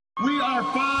We are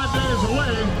 5 days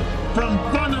away from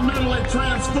fundamentally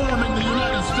transforming the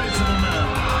United States of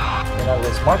America. In other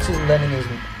words,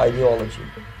 Marxism-Leninism ideology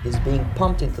is being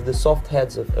pumped into the soft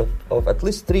heads of at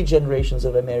least 3 generations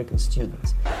of American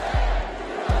students.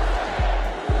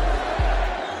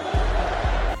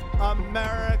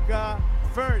 America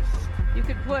first. You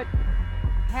could put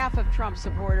half of Trump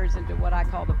supporters into what I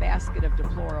call the basket of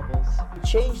deplorables.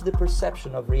 Change the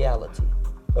perception of reality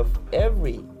of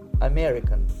every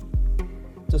American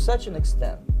to such an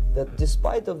extent that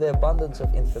despite of the abundance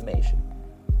of information,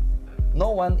 no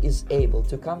one is able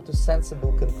to come to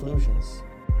sensible conclusions.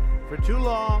 For too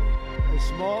long, a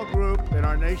small group in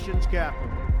our nation's capital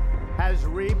has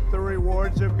reaped the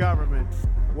rewards of government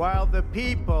while the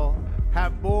people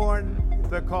have borne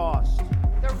the cost.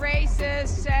 The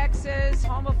racist, sexist,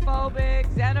 homophobic,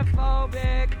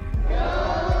 xenophobic.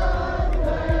 God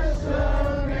bless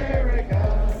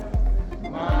America,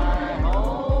 my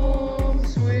home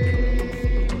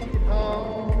sweet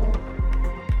home.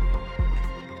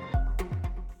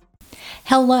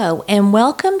 Hello, and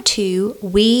welcome to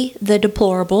We the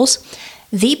Deplorables,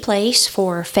 the place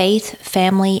for faith,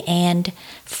 family, and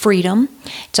freedom.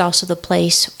 It's also the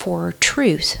place for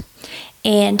truth.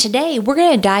 And today we're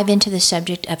going to dive into the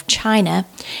subject of China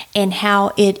and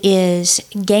how it is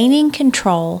gaining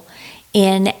control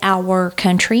in our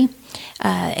country,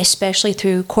 especially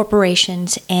through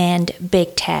corporations and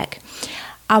big tech.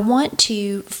 I want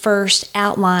to first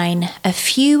outline a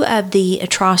few of the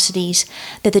atrocities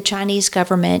that the Chinese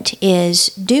government is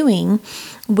doing,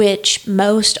 which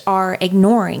most are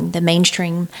ignoring. The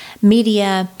mainstream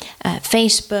media,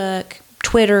 Facebook,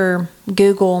 Twitter,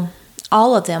 Google,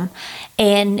 all of them,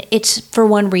 and it's for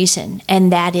one reason,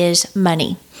 and that is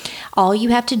money. All you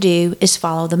have to do is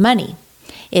follow the money.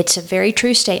 It's a very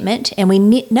true statement, and we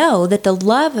know that the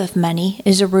love of money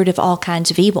is the root of all kinds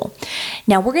of evil.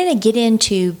 Now, we're going to get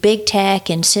into big tech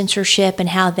and censorship and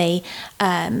how they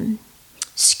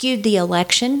skewed the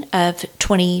election of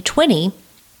 2020.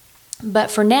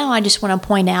 But for now, I just want to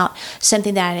point out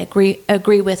something that I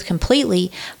agree with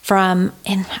completely from,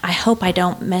 and I hope I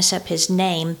don't mess up his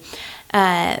name,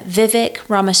 Vivek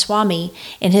Ramaswamy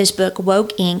in his book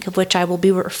Woke Inc., of which I will be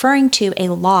referring to a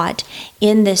lot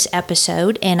in this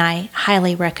episode, and I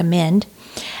highly recommend.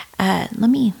 Hang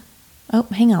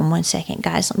on one second,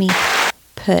 guys. Let me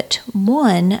put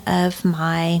one of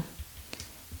my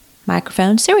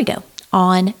microphones. There we go.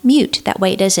 On mute. That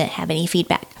way it doesn't have any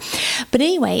feedback. But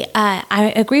anyway,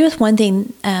 I agree with one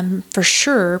thing for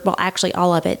sure, well, actually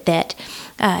all of it, that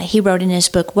he wrote in his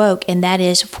book Woke, and that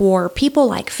is for people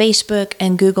like Facebook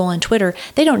and Google and Twitter,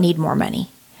 they don't need more money.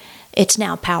 It's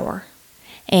now power.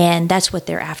 And that's what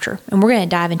they're after. And we're going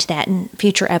to dive into that in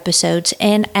future episodes.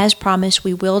 And as promised,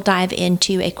 we will dive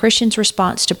into a Christian's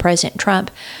response to President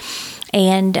Trump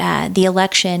and the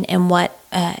election and what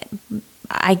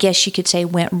I guess you could say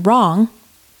went wrong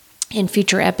in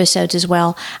future episodes as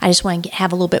well. I just want to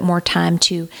have a little bit more time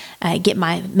to get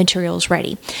my materials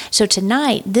ready. So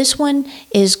tonight, this one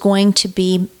is going to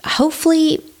be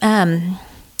hopefully,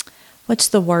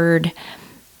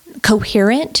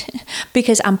 coherent,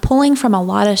 because I'm pulling from a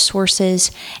lot of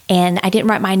sources, and I didn't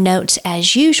write my notes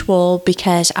as usual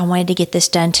because I wanted to get this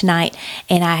done tonight,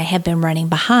 and I have been running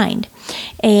behind.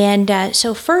 And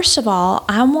so first of all,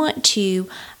 I want to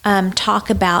talk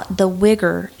about the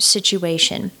Uyghur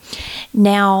situation.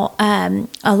 Now,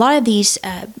 a lot of these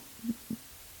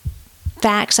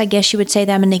facts, I guess you would say,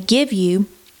 that I'm going to give you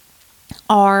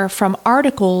are from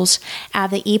articles out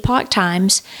of the Epoch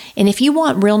Times. And if you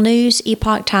want real news,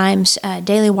 Epoch Times,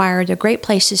 Daily Wire, they're great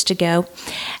places to go.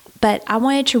 But I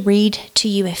wanted to read to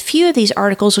you a few of these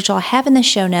articles, which I'll have in the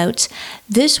show notes.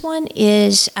 This one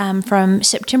is from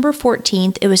September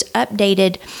 14th. It was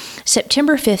updated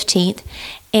September 15th.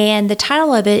 And the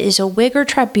title of it is A Uyghur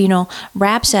Tribunal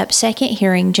Wraps Up Second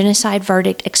Hearing, Genocide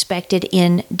Verdict Expected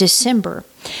in December.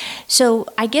 So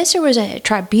I guess there was a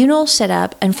tribunal set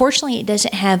up. Unfortunately, it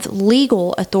doesn't have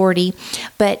legal authority,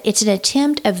 but it's an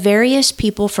attempt of various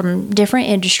people from different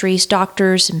industries,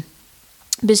 doctors and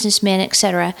businessmen,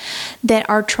 etc., that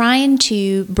are trying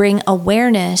to bring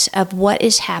awareness of what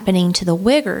is happening to the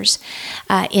Uyghurs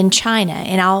in China.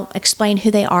 And I'll explain who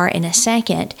they are in a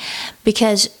second,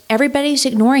 because everybody's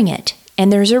ignoring it,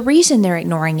 and there's a reason they're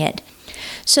ignoring it.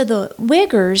 So the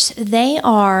Uyghurs, they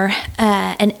are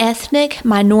an ethnic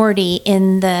minority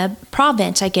in the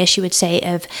province, I guess you would say,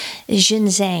 of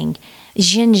Xinjiang.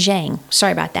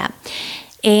 Sorry about that.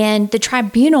 And the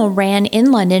tribunal ran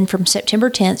in London from September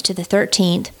 10th to the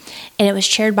 13th, and it was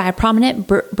chaired by a prominent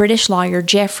British lawyer,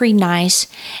 Geoffrey Nice.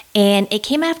 And it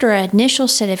came after an initial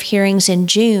set of hearings in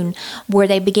June where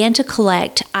they began to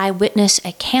collect eyewitness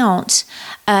accounts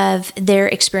of their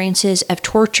experiences of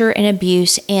torture and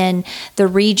abuse in the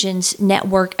region's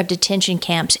network of detention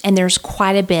camps. And there's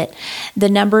quite a bit. The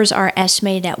numbers are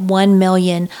estimated at 1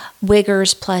 million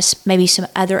Uyghurs plus maybe some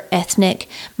other ethnic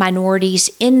minorities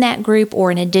in that group,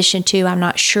 or in addition to, I'm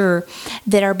not sure,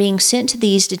 that are being sent to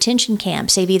these detention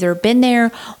camps. They've either been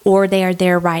there or they are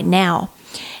there right now.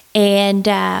 And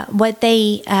what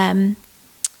they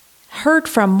heard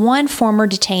from one former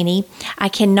detainee, I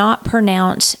cannot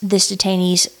pronounce this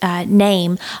detainee's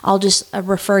name. I'll just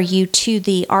refer you to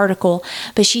the article.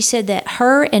 But she said that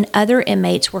her and other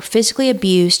inmates were physically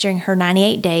abused during her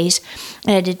 98 days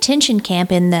at a detention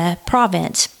camp in the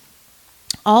province.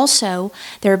 Also,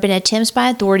 there have been attempts by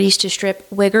authorities to strip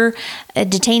Uyghur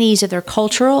detainees of their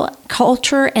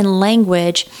culture and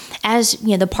language, as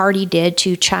the party did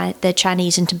to the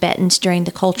Chinese and Tibetans during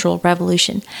the Cultural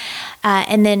Revolution,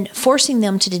 and then forcing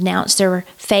them to denounce their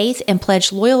faith and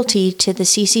pledge loyalty to the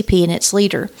CCP and its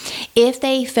leader. If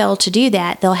they fail to do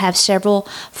that, they'll have several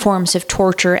forms of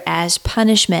torture as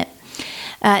punishment.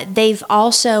 They've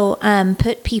also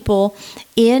put people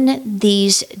in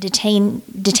these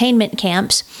detainment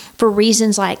camps for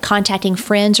reasons like contacting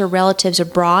friends or relatives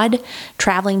abroad,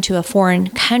 traveling to a foreign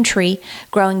country,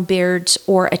 growing beards,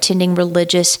 or attending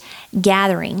religious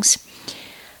gatherings.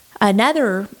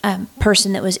 Another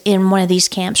person that was in one of these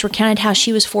camps recounted how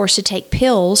she was forced to take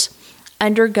pills,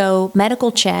 undergo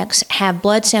medical checks, have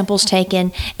blood samples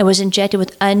taken, and was injected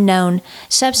with unknown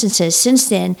substances. Since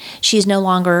then, she is no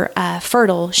longer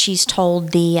fertile, she's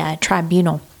told the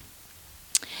tribunal.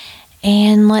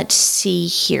 And let's see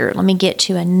here. Let me get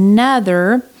to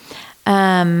another.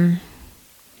 Let's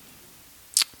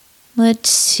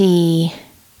see.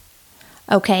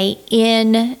 Okay,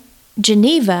 in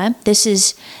Geneva, this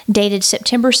is dated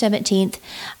September 17th,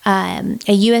 a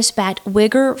U.S.-backed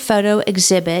Uyghur photo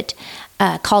exhibit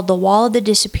called The Wall of the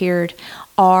Disappeared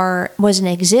was an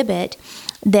exhibit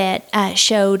that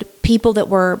showed people that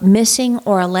were missing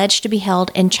or alleged to be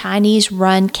held in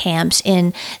Chinese-run camps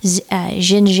in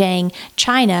Xinjiang,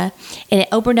 China, and it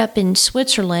opened up in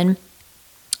Switzerland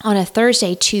on a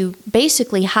Thursday to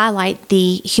basically highlight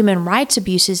the human rights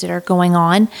abuses that are going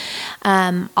on.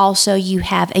 Also, you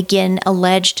have, again,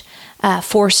 alleged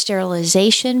forced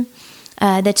sterilization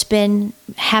that's been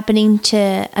happening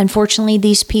to, unfortunately,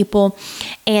 these people.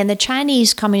 And the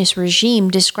Chinese Communist regime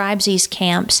describes these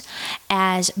camps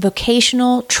as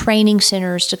vocational training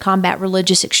centers to combat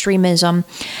religious extremism.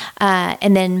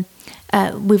 And then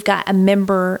we've got a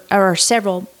member or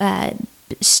several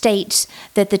states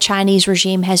that the Chinese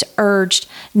regime has urged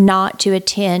not to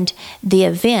attend the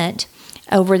event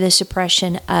over the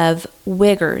suppression of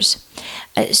Uyghurs.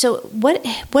 So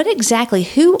what exactly,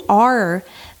 who are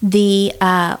the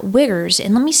Uyghurs?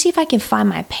 And let me see if I can find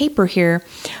my paper here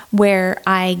where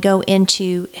I go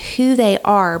into who they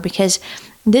are, because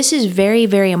this is very,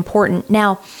 very important.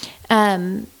 Now,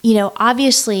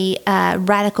 obviously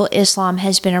radical Islam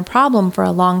has been a problem for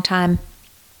a long time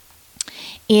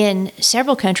in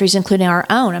several countries, including our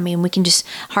own. I mean, we can just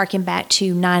harken back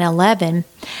to 9/11.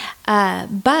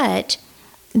 But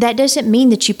that doesn't mean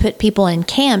that you put people in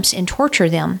camps and torture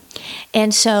them.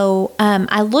 And so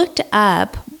I looked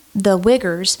up the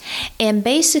Uyghurs, and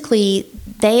basically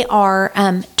they are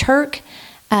Turk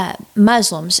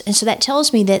Muslims. And so that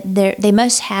tells me that they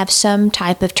must have some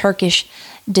type of Turkish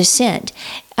descent.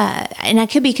 And I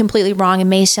could be completely wrong and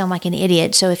may sound like an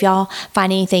idiot. So if y'all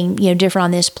find anything different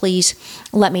on this, please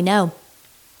let me know.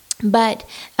 But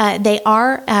they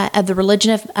are of the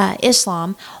religion of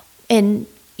Islam. And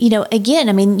again,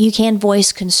 I mean, you can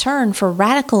voice concern for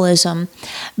radicalism,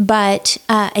 but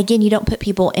again, you don't put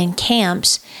people in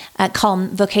camps, call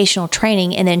them vocational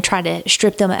training, and then try to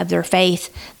strip them of their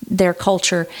faith, their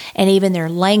culture, and even their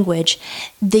language.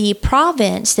 The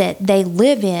province that they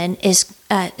live in is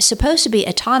supposed to be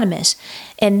autonomous,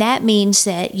 and that means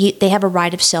that they have a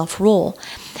right of self-rule.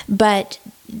 But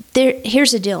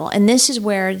here's the deal, and this is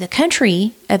where the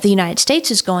country of the United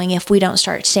States is going if we don't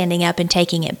start standing up and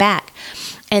taking it back.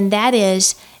 And that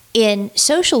is in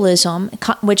socialism,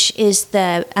 which is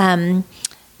the,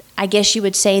 I guess you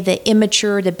would say, the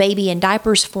immature, the baby in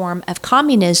diapers form of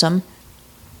communism,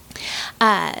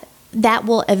 that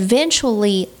will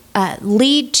eventually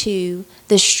lead to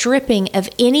the stripping of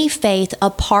any faith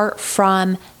apart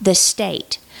from the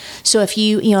state. So if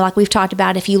you like we've talked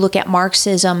about, if you look at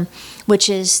Marxism, which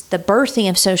is the birthing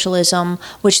of socialism,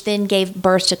 which then gave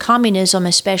birth to communism,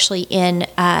 especially in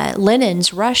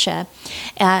Lenin's Russia,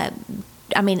 I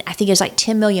think it's like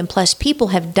 10 million plus people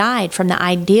have died from the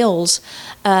ideals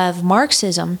of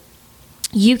Marxism.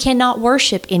 You cannot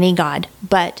worship any god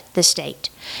but the state.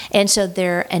 And so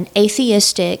they're an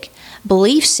atheistic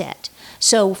belief set.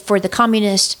 So for the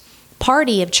Communist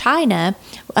Party of China,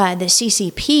 the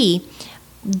CCP,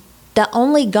 the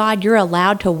only god you're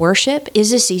allowed to worship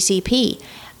is the CCP.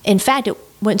 In fact, it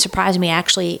wouldn't surprise me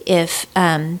actually if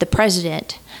the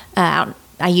president, I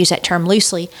use that term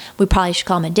loosely, we probably should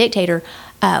call him a dictator,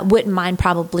 wouldn't mind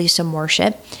probably some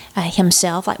worship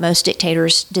himself, like most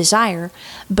dictators desire.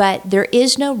 But there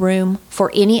is no room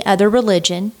for any other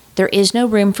religion. There is no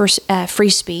room for free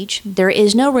speech. There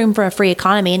is no room for a free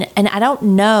economy. And I don't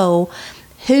know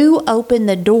who opened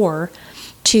the door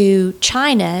to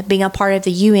China being a part of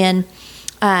the UN,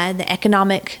 the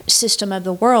economic system of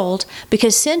the world,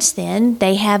 because since then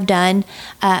they have done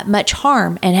much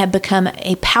harm and have become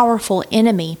a powerful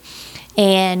enemy.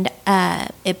 And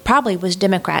it probably was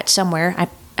Democrats somewhere.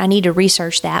 I need to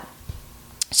research that.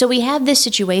 So we have this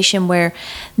situation where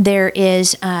there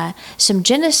is some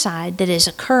genocide that is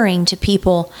occurring to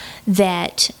people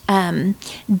that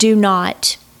do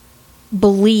not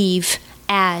believe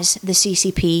as the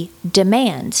CCP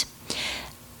demands.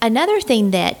 Another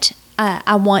thing that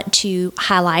I want to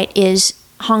highlight is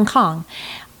Hong Kong.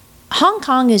 Hong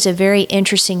Kong is a very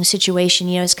interesting situation.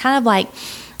 It's kind of like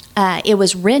it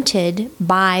was rented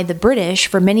by the British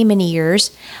for many, many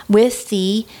years with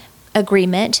the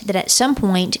agreement that at some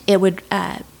point it would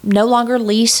no longer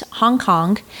lease Hong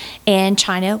Kong and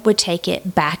China would take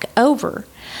it back over.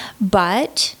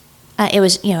 But it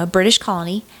was, a British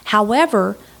colony.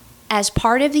 However, as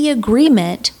part of the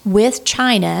agreement with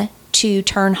China to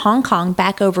turn Hong Kong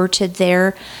back over to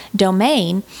their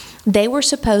domain, they were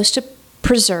supposed to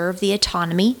preserve the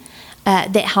autonomy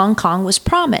that Hong Kong was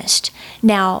promised.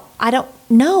 Now, I don't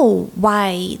know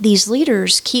why these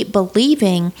leaders keep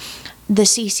believing the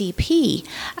CCP.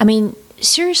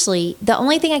 Seriously, the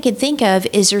only thing I could think of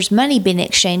is there's money being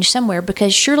exchanged somewhere,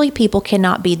 because surely people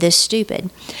cannot be this stupid.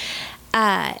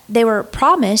 They were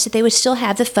promised that they would still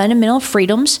have the fundamental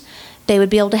freedoms. They would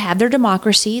be able to have their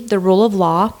democracy, the rule of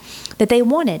law that they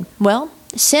wanted. Well,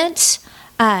 since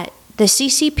the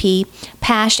CCP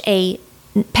passed a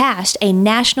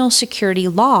national security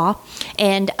law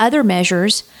and other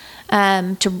measures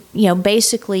to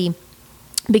basically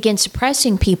begin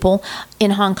suppressing people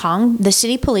in Hong Kong, the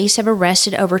city police have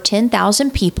arrested over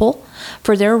 10,000 people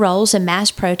for their roles in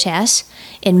mass protests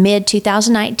in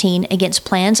mid-2019 against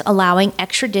plans allowing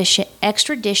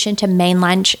extradition to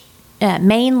mainland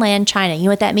China. You know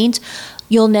what that means?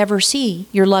 You'll never see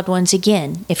your loved ones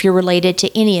again if you're related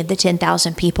to any of the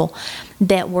 10,000 people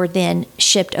that were then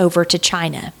shipped over to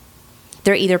China.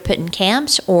 They're either put in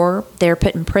camps, or they're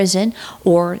put in prison,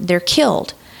 or they're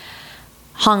killed.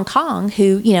 Hong Kong,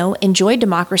 who, enjoyed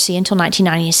democracy until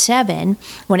 1997,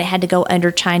 when it had to go under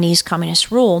Chinese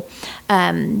communist rule,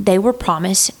 they were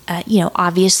promised,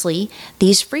 obviously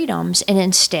these freedoms. And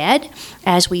instead,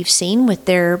 as we've seen with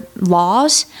their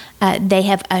laws, they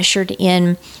have ushered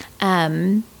in,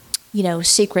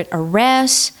 secret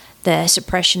arrests, the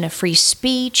suppression of free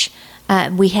speech.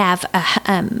 We have,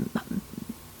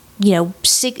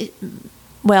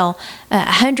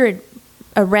 100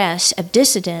 arrests of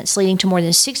dissidents, leading to more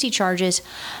than 60 charges,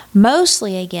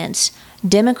 mostly against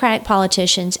Democratic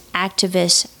politicians,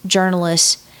 activists,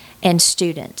 journalists, and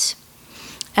students.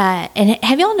 And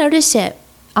have y'all noticed that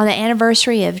on the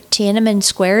anniversary of Tiananmen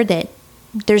Square that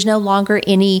there's no longer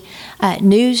any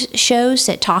news shows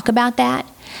that talk about that?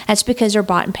 That's because they're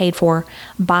bought and paid for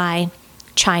by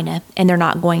China, and they're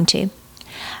not going to.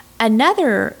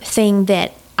 Another thing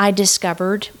that I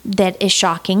discovered that is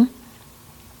shocking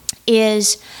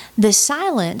is the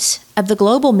silence of the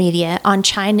global media on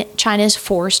China's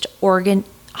forced organ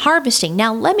harvesting.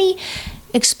 Now, let me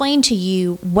explain to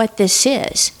you what this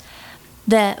is.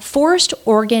 The forced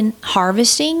organ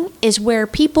harvesting is where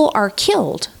people are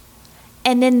killed,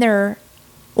 and then their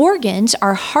organs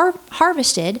are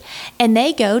harvested, and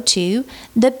they go to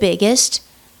the biggest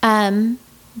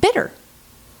bidder.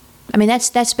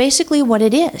 That's basically what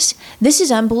it is. This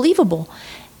is unbelievable.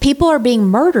 People are being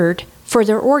murdered for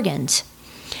their organs.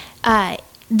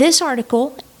 This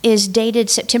article is dated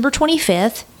September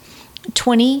 25th,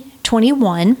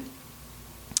 2021,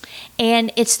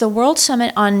 and it's the World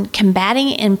Summit on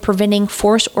Combating and Preventing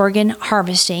Forced Organ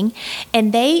Harvesting,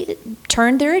 and they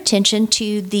turned their attention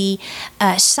to the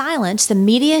silence, the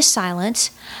media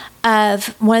silence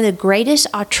of one of the greatest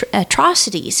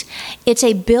atrocities. It's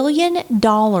a $1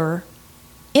 billion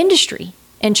industry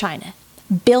in China.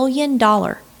 $1 billion.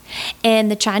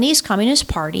 And the Chinese Communist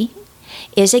Party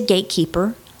is a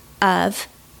gatekeeper of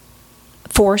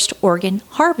forced organ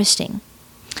harvesting.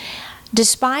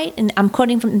 Despite, and I'm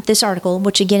quoting from this article,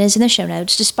 which again is in the show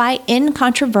notes, despite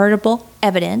incontrovertible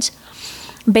evidence,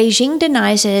 Beijing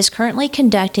denies it is currently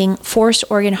conducting forced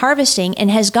organ harvesting and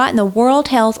has gotten the World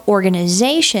Health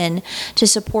Organization to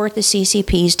support the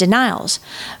CCP's denials.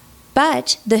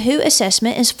 But the WHO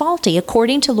assessment is faulty.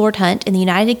 According to Lord Hunt in the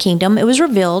United Kingdom, it was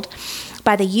revealed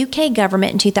by the UK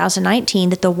government in 2019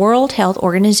 that the World Health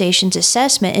Organization's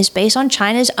assessment is based on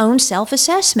China's own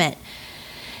self-assessment,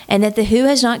 and that the WHO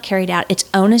has not carried out its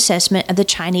own assessment of the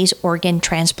Chinese organ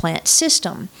transplant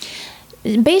system.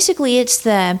 Basically, it's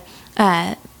the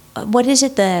not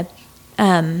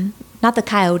the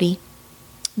coyote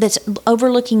that's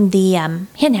overlooking the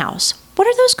hen house. What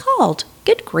are those called?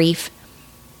 Good grief.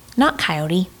 Not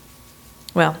coyote.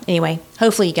 Well, anyway,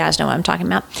 hopefully you guys know what I'm talking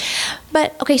about.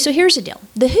 But, okay, so here's the deal.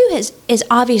 The WHO is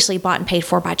obviously bought and paid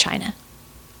for by China.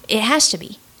 It has to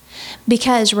be.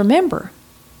 Because remember,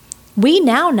 we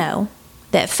now know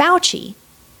that Fauci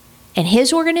and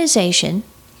his organization,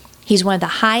 he's one of the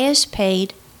highest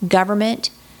paid government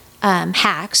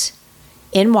hacks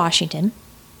in Washington,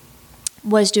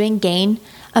 was doing gain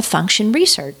of function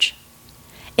research.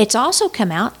 It's also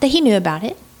come out that he knew about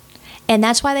it, and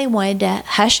that's why they wanted to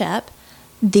hush up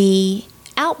the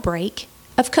outbreak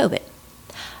of COVID.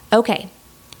 Okay,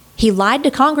 he lied to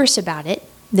Congress about it.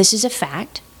 This is a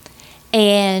fact.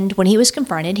 And when he was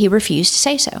confronted, he refused to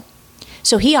say so.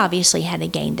 So he obviously had a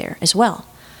gain there as well.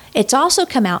 It's also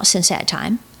come out since that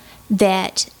time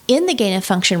that in the gain of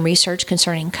function research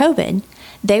concerning COVID,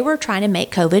 they were trying to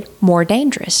make COVID more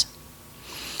dangerous.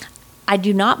 I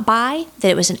do not buy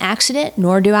that it was an accident,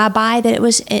 nor do I buy that it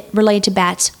was related to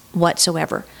bats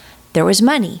whatsoever. There was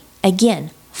money. Again,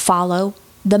 follow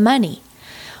the money.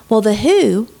 Well, the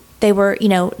WHO,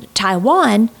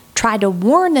 Taiwan tried to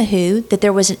warn the WHO that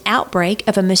there was an outbreak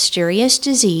of a mysterious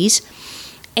disease,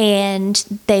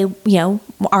 and they,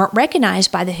 aren't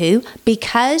recognized by the WHO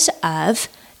because of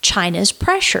China's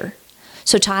pressure.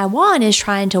 So Taiwan is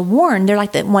trying to warn, they're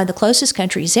like one of the closest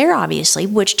countries there, obviously,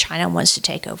 which China wants to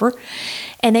take over.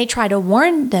 And they try to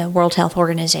warn the World Health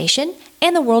Organization,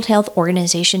 and the World Health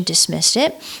Organization dismissed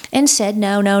it and said,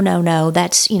 no,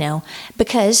 that's,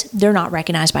 because they're not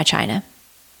recognized by China.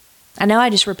 I know I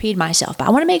just repeated myself, but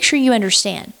I want to make sure you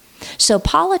understand. So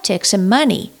politics and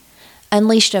money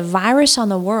unleashed a virus on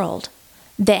the world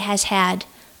that has had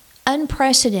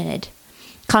unprecedented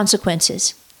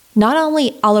consequences, not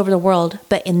only all over the world,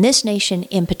 but in this nation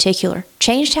in particular.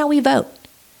 Changed how we vote,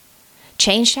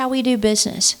 changed how we do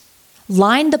business,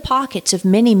 lined the pockets of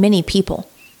many, many people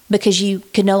because you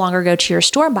could no longer go to your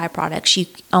store and buy products. You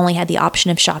only had the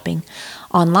option of shopping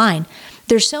online.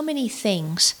 There's so many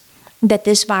things that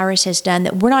this virus has done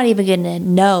that we're not even going to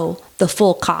know the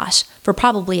full cost for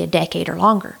probably a decade or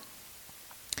longer.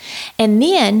 And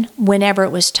then, whenever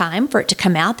it was time for it to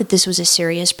come out that this was a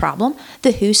serious problem,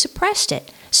 the WHO suppressed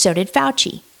it. So did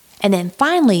Fauci. And then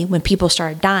finally, when people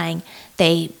started dying,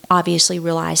 they obviously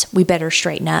realized we better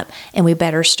straighten up and we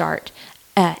better start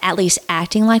at least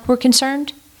acting like we're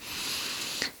concerned.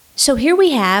 So here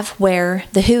we have where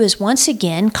the WHO is once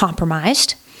again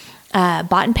compromised,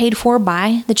 bought and paid for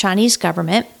by the Chinese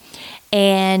government.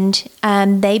 And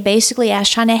they basically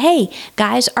asked China, hey,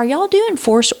 guys, are y'all doing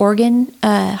forced organ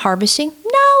harvesting?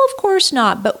 No, of course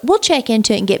not, but we'll check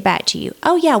into it and get back to you.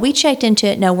 Oh, yeah, we checked into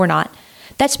it. No, we're not.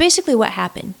 That's basically what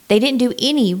happened. They didn't do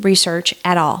any research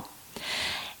at all.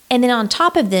 And then on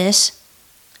top of this,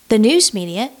 the news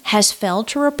media has failed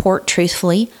to report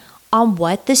truthfully on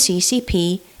what the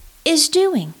CCP is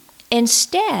doing.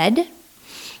 Instead,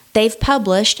 they've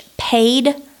published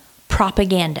paid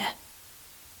propaganda.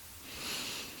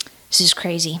 This is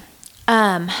crazy.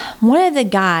 One of the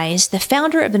guys, the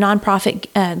founder of the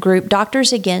nonprofit group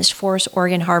Doctors Against Forced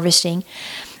Organ Harvesting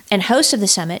and host of the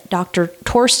summit, Dr.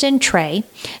 Torsten Trey,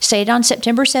 stated on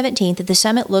September 17th that the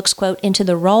summit looks, quote, into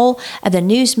the role of the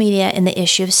news media in the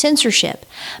issue of censorship.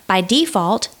 By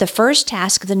default, the first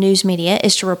task of the news media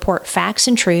is to report facts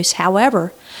and truths.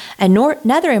 However,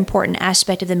 another important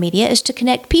aspect of the media is to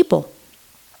connect people.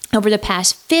 Over the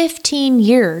past 15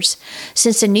 years,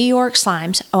 since the New York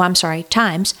Times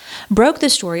broke the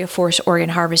story of forced organ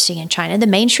harvesting in China, the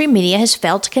mainstream media has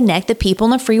failed to connect the people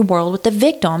in the free world with the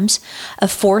victims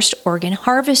of forced organ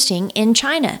harvesting in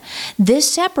China. This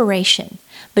separation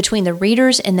between the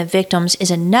readers and the victims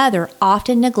is another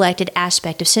often neglected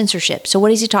aspect of censorship. So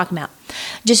what is he talking about?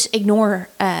 Just ignore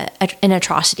an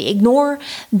atrocity. Ignore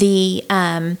the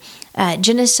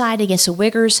genocide against the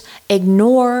Uyghurs.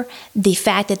 Ignore the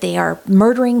fact that they are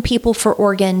murdering people for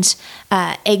organs.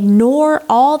 Ignore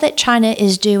all that China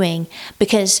is doing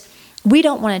because we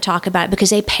don't want to talk about it because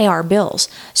they pay our bills.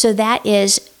 So that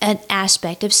is an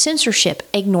aspect of censorship.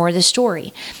 Ignore the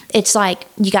story. It's like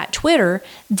you got Twitter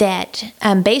that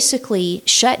basically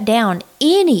shut down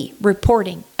any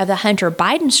reporting of the Hunter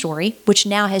Biden story, which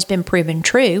now has been proven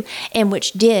true and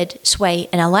which did sway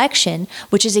an election,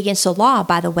 which is against the law,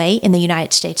 by the way, in the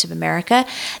United States of America.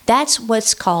 That's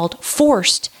what's called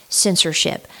forced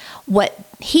censorship. What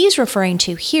he's referring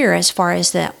to here as far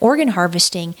as the organ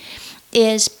harvesting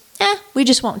is we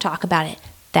just won't talk about it.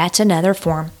 That's another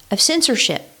form of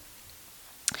censorship.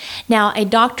 Now, a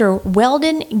Dr.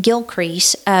 Weldon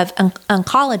Gilcrease of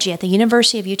oncology at the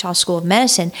University of Utah School of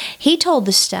Medicine, he told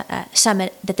the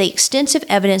summit that the extensive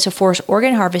evidence of forced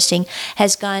organ harvesting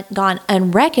has gone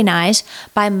unrecognized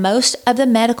by most of the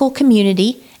medical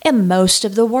community and most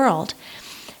of the world.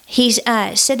 He's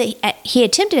said that he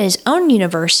attempted at his own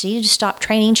university to stop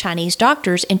training Chinese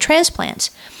doctors in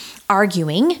transplants,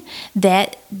 arguing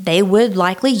that they would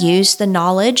likely use the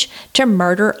knowledge to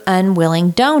murder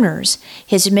unwilling donors.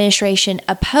 His administration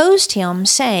opposed him,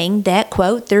 saying that,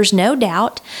 quote, there's no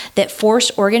doubt that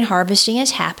forced organ harvesting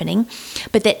is happening,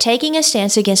 but that taking a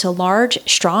stance against a large,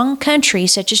 strong country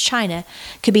such as China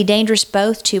could be dangerous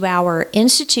both to our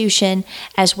institution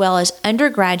as well as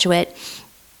undergraduate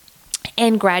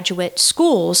and graduate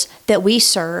schools that we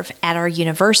serve at our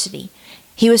university.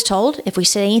 He was told if we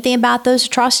said anything about those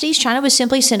atrocities, China would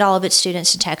simply send all of its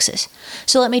students to Texas.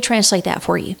 So let me translate that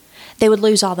for you. They would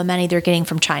lose all the money they're getting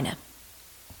from China.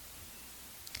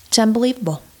 It's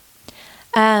unbelievable.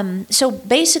 So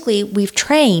basically, we've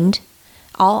trained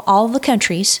all the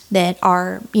countries that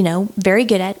are, very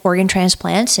good at organ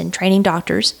transplants and training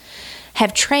doctors,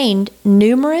 have trained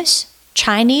numerous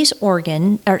Chinese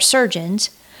surgeons,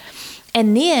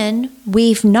 and then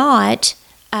we've not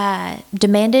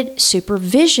demanded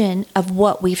supervision of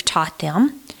what we've taught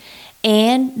them,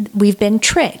 and we've been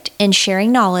tricked in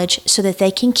sharing knowledge so that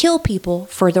they can kill people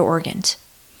for their organs.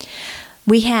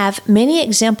 We have many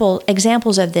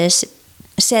examples of this,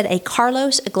 said a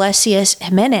Carlos Iglesias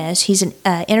Jimenez. He's an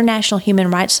international human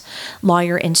rights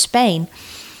lawyer in Spain.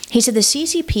 He said the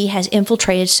CCP has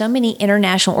infiltrated so many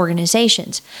international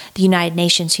organizations, the United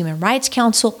Nations Human Rights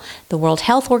Council, the World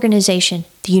Health Organization,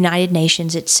 the United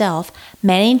Nations itself,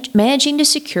 managing to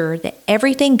secure that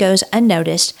everything goes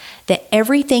unnoticed, that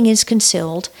everything is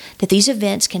concealed, that these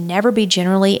events can never be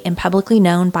generally and publicly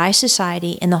known by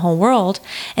society in the whole world,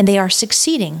 and they are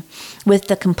succeeding with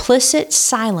the complicit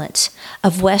silence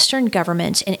of Western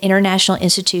governments and international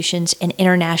institutions and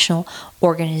international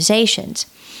organizations.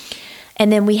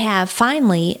 And then we have,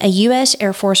 finally, a U.S.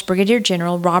 Air Force Brigadier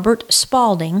General Robert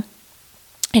Spalding,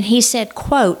 and he said,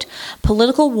 quote,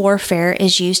 political warfare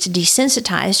is used to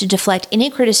desensitize, to deflect any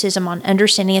criticism on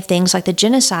understanding of things like the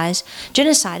genocide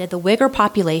of the Uyghur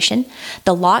population,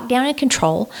 the lockdown and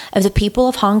control of the people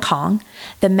of Hong Kong,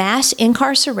 the mass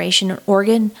incarceration and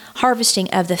organ harvesting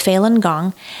of the Falun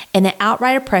Gong, and the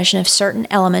outright oppression of certain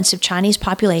elements of Chinese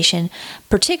population,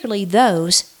 particularly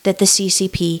those that the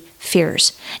CCP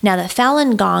fears. Now, the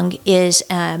Falun Gong is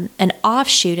an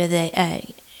offshoot of the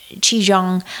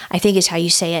Qigong, I think is how you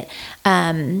say it.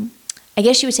 I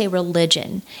guess you would say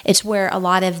religion. It's where a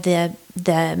lot of the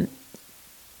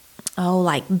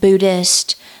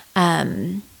Buddhist,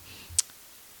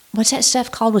 what's that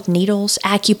stuff called with needles?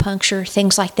 Acupuncture,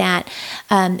 things like that.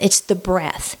 It's the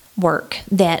breath work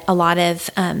that a lot of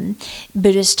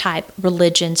Buddhist type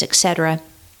religions, etc.,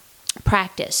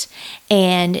 practice.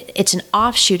 And it's an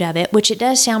offshoot of it, which it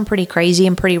does sound pretty crazy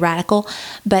and pretty radical.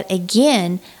 But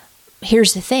again,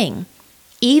 here's the thing.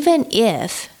 Even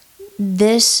if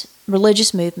this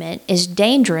religious movement is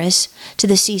dangerous to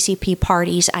the CCP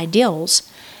party's ideals,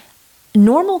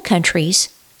 normal countries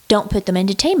don't put them in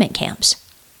detainment camps.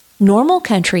 Normal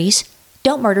countries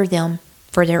don't murder them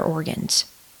for their organs.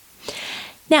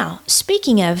 Now,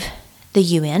 speaking of the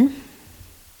UN,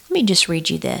 let me just read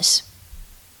you this.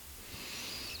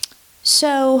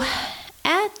 So,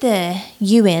 at the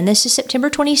UN, this is September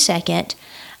 22nd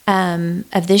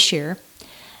of this year,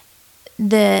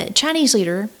 the Chinese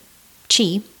leader,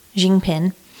 Xi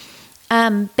Jinping,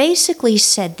 basically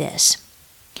said this.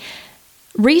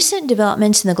 Recent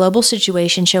developments in the global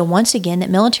situation show once again that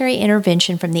military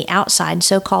intervention from the outside,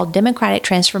 so-called democratic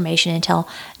transformation, entail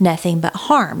nothing but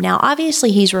harm. Now,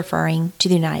 obviously, he's referring to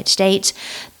the United States.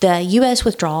 The U.S.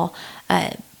 withdrawal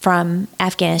from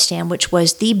Afghanistan, which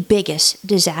was the biggest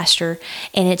disaster.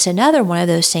 And it's another one of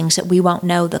those things that we won't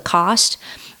know the cost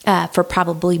for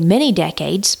probably many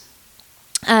decades.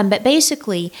 But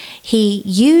basically, he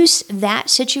used that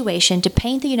situation to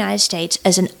paint the United States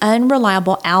as an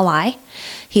unreliable ally.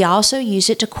 He also used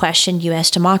it to question U.S.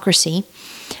 democracy,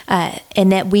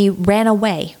 and that we ran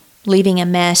away, leaving a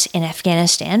mess in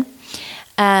Afghanistan,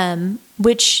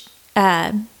 which,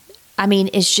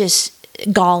 is just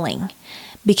galling,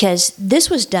 because this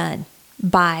was done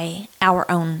by our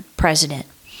own president,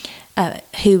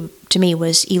 who to me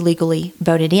was illegally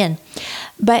voted in.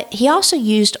 But he also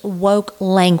used woke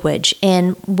language,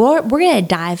 and we're going to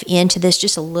dive into this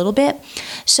just a little bit.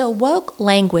 So woke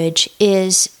language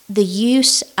is the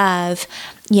use of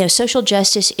social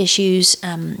justice issues,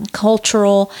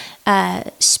 cultural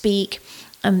speak,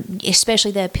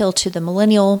 especially the appeal to the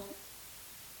millennial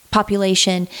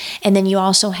population, and then you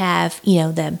also have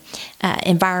the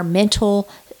environmental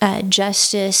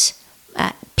justice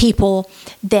people,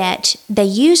 that they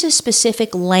use a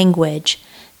specific language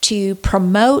to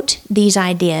promote these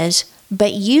ideas,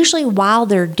 but usually while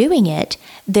they're doing it,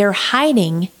 they're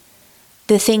hiding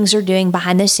the things they're doing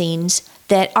behind the scenes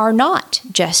that are not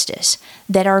justice,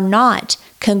 that are not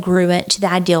congruent to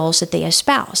the ideals that they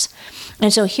espouse.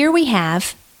 And so here we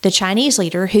have the Chinese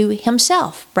leader who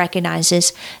himself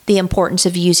recognizes the importance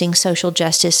of using social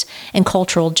justice and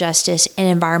cultural justice and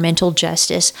environmental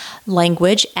justice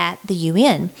language at the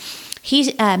UN.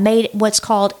 He made what's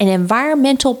called an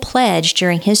environmental pledge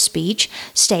during his speech,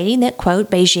 stating that, quote,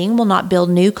 Beijing will not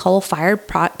build new coal-fired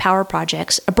power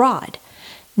projects abroad.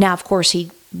 Now, of course,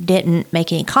 he didn't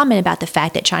make any comment about the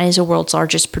fact that China is the world's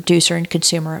largest producer and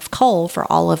consumer of coal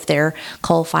for all of their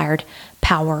coal-fired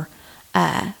power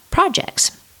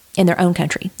projects in their own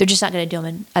country. They're just not going to do them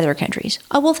in other countries.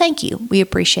 Oh, well, thank you. We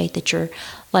appreciate that you're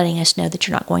letting us know that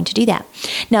you're not going to do that.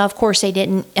 Now, of course, they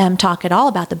didn't talk at all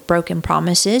about the broken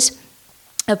promises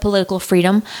of political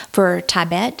freedom for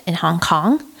Tibet and Hong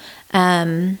Kong.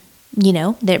 But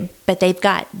they've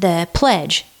got the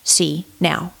pledge,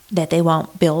 now, that they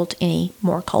won't build any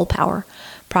more coal power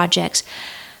projects.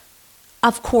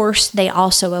 Of course, they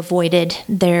also avoided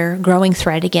their growing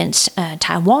threat against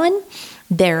Taiwan,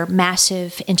 their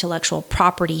massive intellectual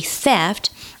property theft,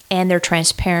 and their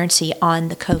transparency on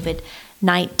the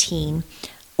COVID-19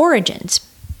 origins.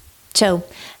 So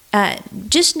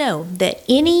just know that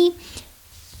any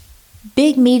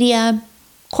big media,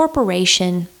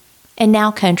 corporation, and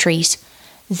now countries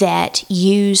that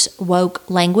use woke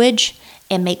language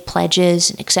and make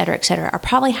pledges, et cetera, are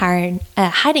probably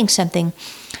hiding something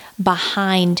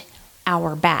behind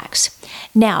our backs.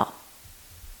 Now,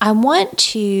 I want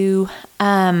to,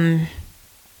 I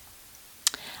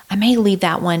may leave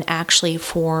that one actually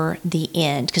for the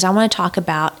end, because I want to talk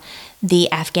about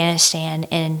the Afghanistan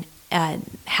and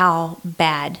how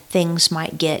bad things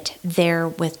might get there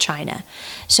with China.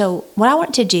 So what I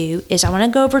want to do is I want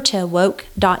to go over to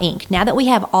woke.inc. Now that we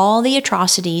have all the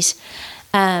atrocities,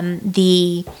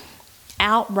 the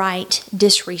outright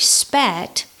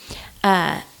disrespect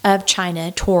of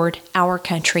China toward our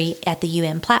country at the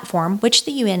UN platform, which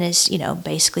the UN is,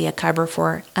 basically a cover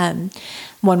for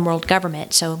one world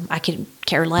government, so I could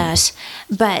care less,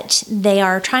 but they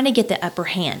are trying to get the upper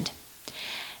hand.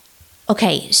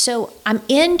 Okay, so I'm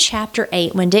in chapter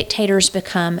 8, when dictators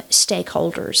become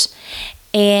stakeholders,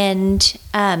 and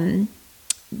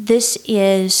this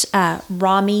is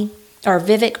Vivek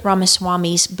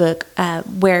Ramaswamy's book,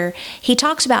 where he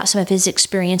talks about some of his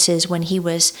experiences when he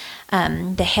was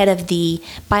the head of the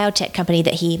biotech company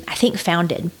that he, I think,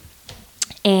 founded.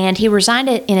 And he resigned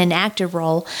in an active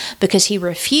role because he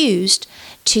refused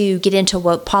to get into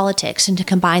woke politics and to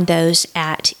combine those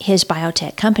at his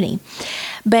biotech company.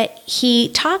 But he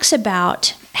talks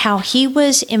about how he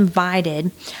was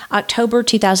invited October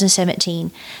 2017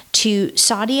 to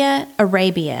Saudi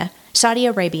Arabia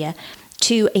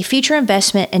to a Future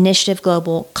Investment Initiative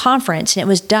Global Conference, and it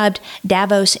was dubbed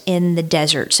Davos in the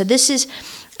Desert. So this is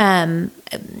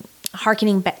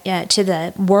hearkening back to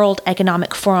the World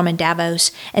Economic Forum in Davos,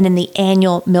 and then the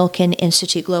annual Milken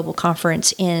Institute Global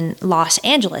Conference in Los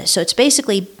Angeles. So it's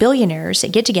basically billionaires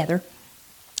that get together.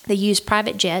 They use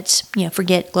private jets,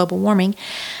 forget global warming,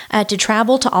 to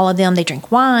travel to all of them. They drink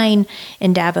wine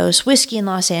in Davos, whiskey in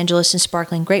Los Angeles, and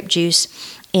sparkling grape juice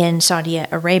in Saudi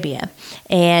Arabia.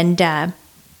 And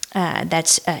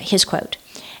that's his quote.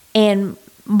 And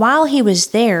while he was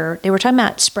there, they were talking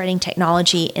about spreading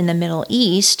technology in the Middle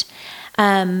East.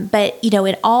 But,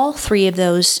 in all three of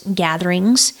those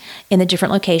gatherings in the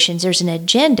different locations, there's an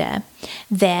agenda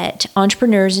that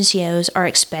entrepreneurs and CEOs are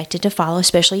expected to follow,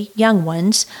 especially young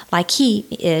ones like he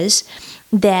is,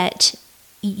 that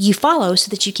you follow so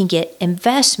that you can get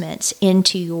investments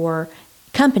into your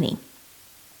company.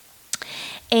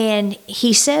 And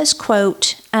he says,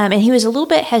 quote, and he was a little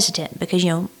bit hesitant because,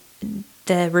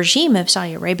 the regime of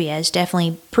Saudi Arabia has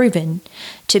definitely proven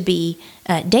to be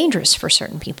dangerous for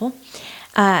certain people.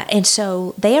 And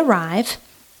so they arrive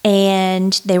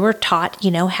and they were taught,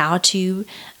 how to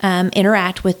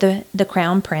interact with the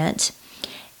crown prince.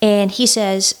 And he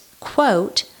says,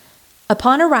 quote,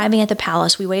 upon arriving at the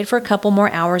palace, we waited for a couple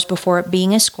more hours before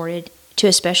being escorted to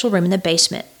a special room in the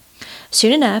basement.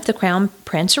 Soon enough, the crown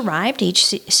prince arrived. Each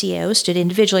CEO stood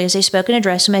individually as they spoke and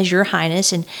addressed him as Your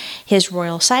Highness and his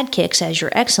royal sidekicks as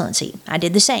Your Excellency. I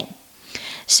did the same.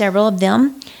 Several of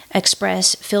them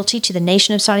expressed fealty to the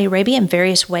nation of Saudi Arabia in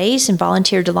various ways and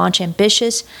volunteered to launch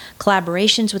ambitious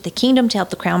collaborations with the kingdom to help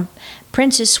the crown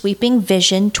prince's sweeping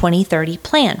Vision 2030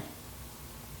 plan.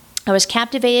 I was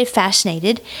captivated,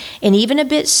 fascinated, and even a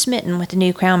bit smitten with the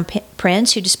new crown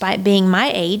prince, who, despite being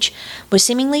my age, was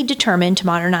seemingly determined to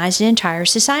modernize an entire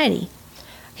society.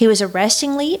 He was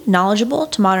arrestingly knowledgeable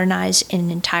to modernize an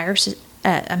entire.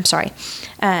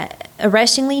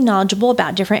 Arrestingly knowledgeable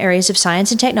about different areas of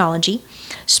science and technology,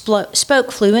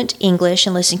 spoke fluent English,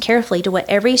 and listened carefully to what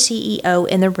every CEO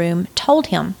in the room told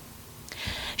him.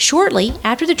 Shortly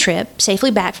after the trip, safely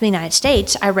back from the United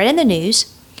States, I read in the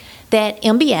news that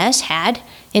MBS had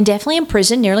indefinitely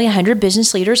imprisoned nearly 100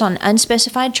 business leaders on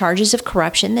unspecified charges of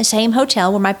corruption. The same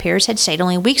hotel where my peers had stayed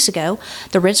only weeks ago,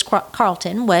 the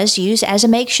Ritz-Carlton, was used as a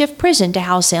makeshift prison to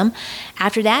house them.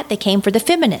 After that, they came for the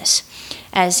feminists.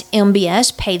 As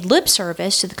MBS paid lip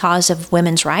service to the cause of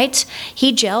women's rights,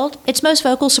 he jailed its most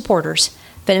vocal supporters.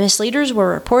 Feminist leaders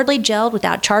were reportedly jailed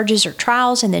without charges or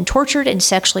trials and then tortured and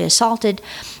sexually assaulted.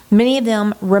 Many of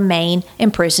them remain in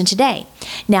prison today.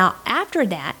 Now, after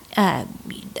that,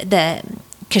 the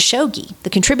Khashoggi, the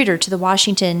contributor to the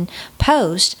Washington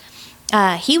Post,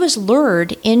 he was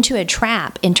lured into a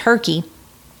trap in Turkey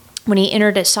when he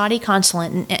entered a Saudi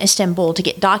consulate in Istanbul to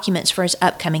get documents for his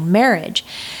upcoming marriage.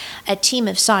 A team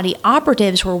of Saudi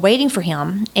operatives were waiting for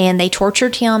him, and they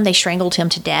tortured him, they strangled him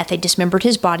to death, they dismembered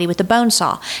his body with a bone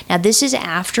saw. Now, this is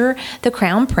after the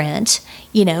crown prince,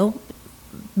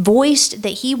 voiced that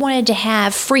he wanted to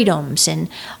have freedoms and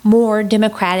more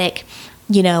democratic,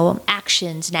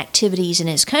 actions and activities in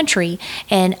his country,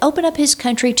 and open up his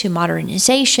country to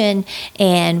modernization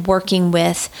and working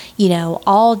with,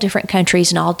 all different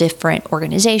countries and all different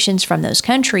organizations from those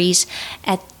countries.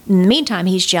 In the meantime,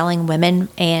 he's jailing women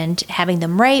and having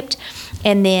them raped.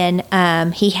 And then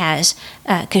he has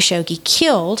Khashoggi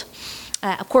killed.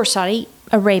 Of course, Saudi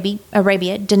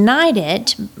Arabia denied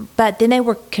it, but then they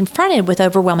were confronted with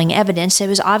overwhelming evidence. It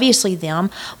was obviously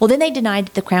them. Well, then they denied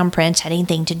that the crown prince had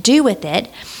anything to do with it.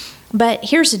 But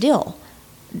here's the deal.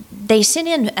 They sent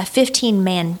in a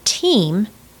 15-man team,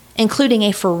 including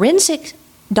a forensic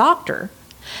doctor.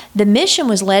 The mission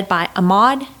was led by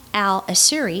Ahmad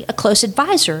al-Asiri, a close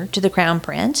advisor to the crown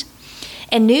prince,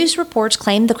 and news reports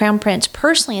claimed the crown prince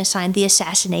personally assigned the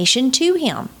assassination to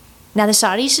him. Now, the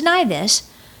Saudis deny this,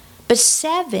 but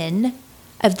 7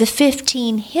 of the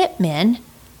 15 hitmen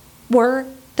were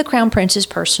the crown prince's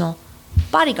personal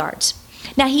bodyguards.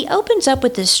 Now, he opens up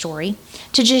with this story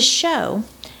to just show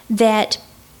that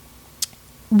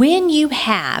when you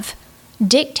have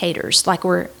dictators like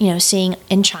we're seeing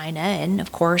in China, and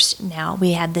of course now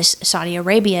we have this Saudi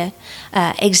Arabia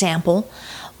example,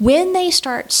 when they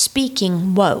start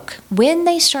speaking woke, when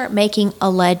they start making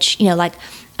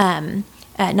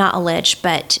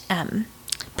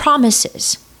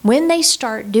promises, when they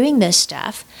start doing this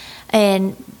stuff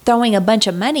and throwing a bunch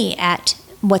of money at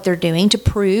what they're doing to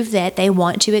prove that they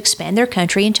want to expand their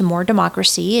country into more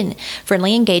democracy and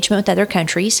friendly engagement with other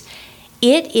countries,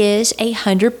 it is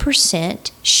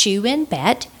 100% shoe-in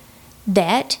bet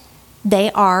that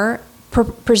they are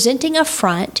presenting a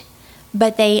front,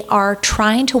 but they are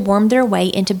trying to worm their way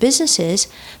into businesses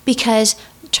because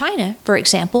China, for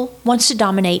example, wants to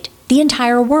dominate the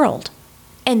entire world.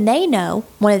 And they know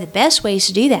one of the best ways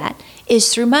to do that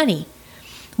is through money.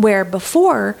 Where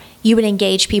before you would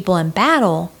engage people in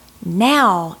battle,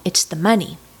 now it's the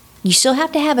money. You still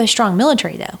have to have a strong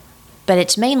military though, but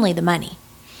it's mainly the money.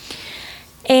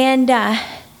 And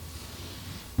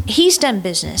he's done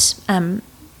business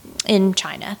in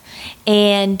China,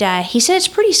 and he said it's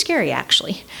pretty scary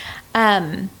actually.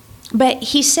 But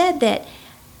he said that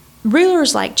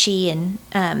rulers like Xi and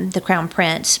the Crown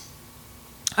Prince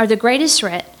are the greatest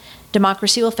threat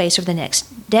democracy will face over the next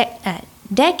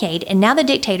decade, and now the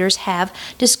dictators have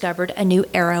discovered a new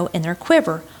arrow in their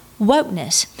quiver: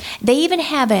 wokeness. They even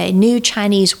have a new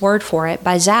Chinese word for it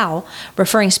by Zhao,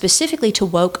 referring specifically to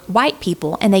woke white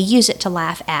people, and they use it to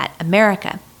laugh at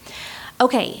America.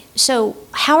 Okay, so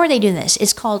how are they doing this?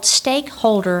 It's called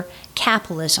stakeholder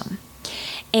capitalism.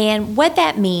 And what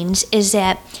that means is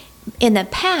that in the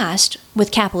past,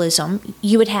 with capitalism,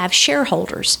 you would have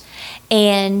shareholders,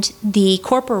 and the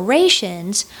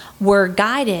corporations were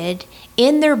guided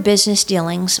in their business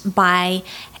dealings by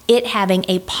it having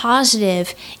a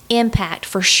positive impact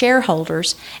for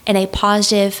shareholders and a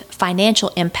positive financial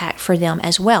impact for them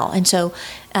as well. And so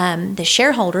the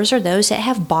shareholders are those that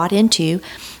have bought into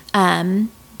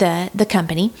the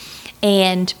company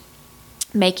and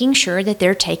making sure that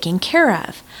they're taken care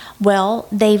of. Well,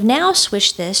 they've now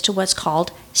switched this to what's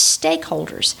called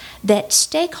stakeholders, that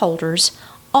stakeholders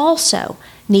also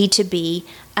need to be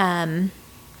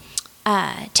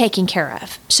taken care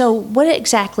of. So what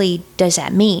exactly does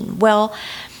that mean? Well,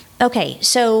 okay,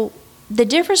 so the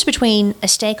difference between a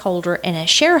stakeholder and a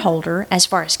shareholder as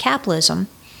far as capitalism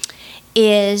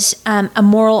is a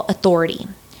moral authority.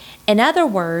 In other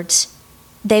words,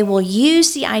 they will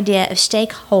use the idea of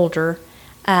stakeholder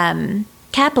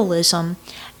capitalism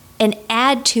and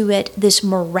add to it this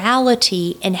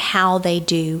morality in how they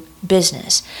do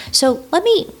business. So let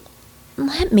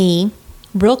me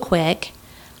real quick,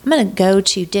 I'm going to go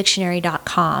to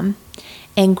dictionary.com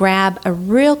and grab a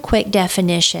real quick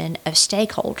definition of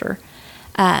stakeholder.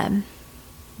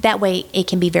 That way it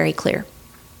can be very clear.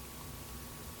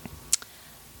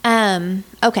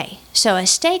 Okay, so a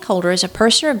stakeholder is a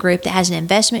person or group that has an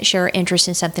investment, share, or interest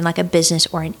in something like a business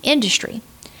or an industry.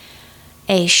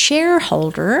 A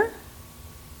shareholder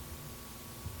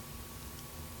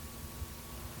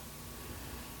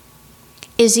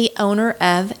is the owner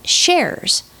of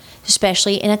shares,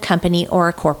 especially in a company or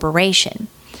a corporation.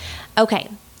 Okay,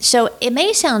 so it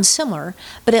may sound similar,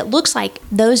 but it looks like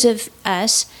those of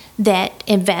us that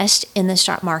invest in the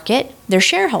stock market, they're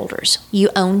shareholders. You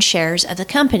own shares of the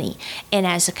company. And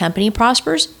as the company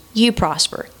prospers, you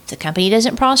prosper. If the company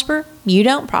doesn't prosper, you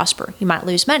don't prosper. You might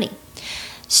lose money.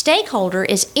 Stakeholder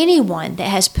is anyone that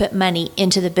has put money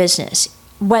into the business,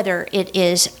 whether it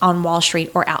is on Wall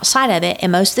Street or outside of it,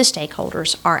 and most of the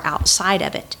stakeholders are outside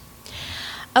of it.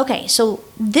 Okay, so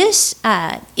this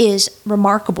is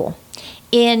remarkable.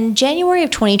 In January of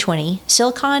 2020,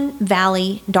 Silicon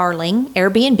Valley darling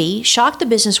Airbnb shocked the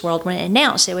business world when it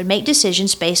announced it would make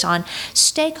decisions based on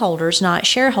stakeholders, not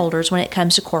shareholders, when it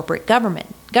comes to corporate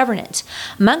governance.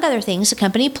 Among other things, the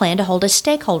company planned to hold a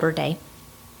stakeholder day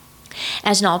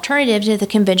as an alternative to the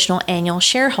conventional annual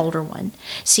shareholder one.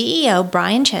 CEO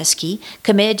Brian Chesky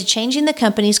committed to changing the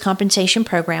company's compensation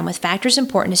program with factors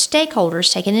important to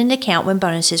stakeholders taken into account when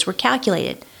bonuses were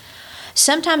calculated.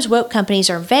 Sometimes woke companies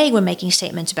are vague when making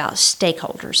statements about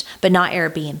stakeholders, but not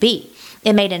Airbnb.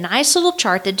 It made a nice little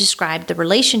chart that described the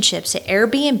relationships that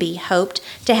Airbnb hoped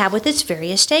to have with its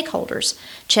various stakeholders.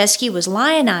 Chesky was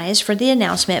lionized for the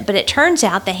announcement, but it turns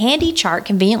out the handy chart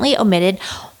conveniently omitted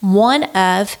one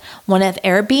of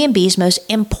Airbnb's most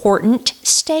important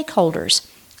stakeholders,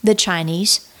 the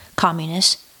Chinese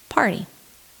Communist Party.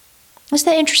 Isn't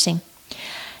that interesting?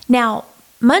 Now,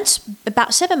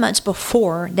 about 7 months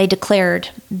before they declared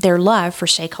their love for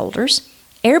stakeholders,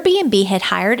 Airbnb had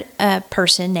hired a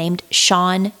person named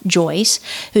Sean Joyce,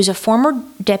 who's a former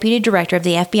deputy director of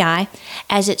the FBI,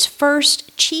 as its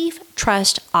first chief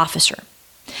trust officer.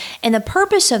 And the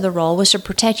purpose of the role was to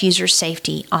protect user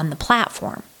safety on the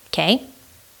platform, okay?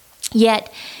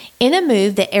 Yet, in a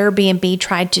move that Airbnb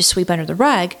tried to sweep under the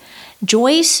rug,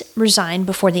 Joyce resigned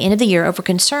before the end of the year over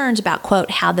concerns about, quote,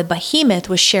 how the behemoth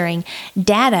was sharing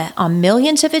data on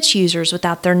millions of its users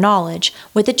without their knowledge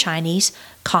with the Chinese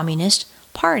Communist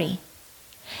Party.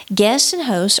 Guests and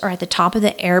hosts are at the top of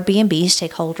the Airbnb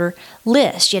stakeholder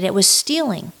list, yet it was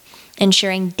stealing and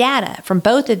sharing data from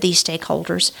both of these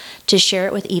stakeholders to share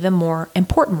it with even more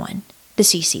important one, the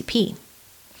CCP.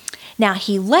 Now,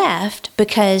 he left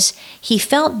because he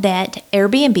felt that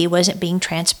Airbnb wasn't being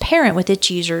transparent with its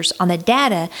users on the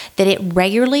data that it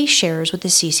regularly shares with the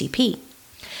CCP.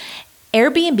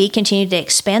 Airbnb continued to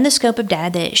expand the scope of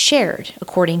data that it shared,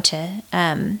 according to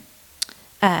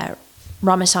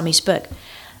Ramaswamy's book.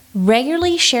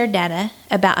 Regularly shared data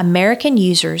about American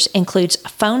users includes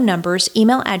phone numbers,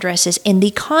 email addresses, and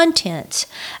the contents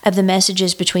of the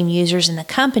messages between users and the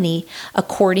company,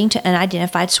 according to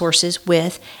unidentified sources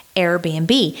with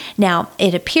Airbnb. Now,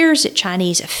 it appears that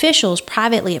Chinese officials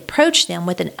privately approached them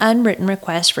with an unwritten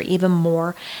request for even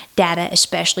more data,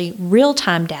 especially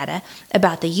real-time data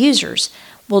about the users.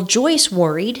 Well, Joyce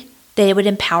worried that it would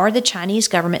empower the Chinese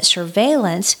government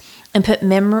surveillance and put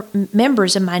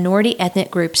members of minority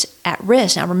ethnic groups at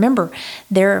risk. Now remember,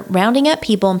 they're rounding up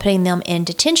people and putting them in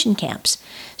detention camps.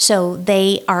 So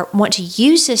they want to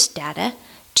use this data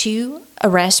to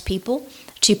arrest people,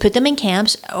 to put them in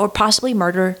camps or possibly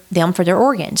murder them for their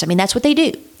organs. I mean, that's what they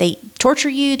do. They torture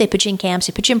you, they put you in camps,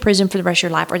 they put you in prison for the rest of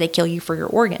your life, or they kill you for your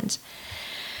organs.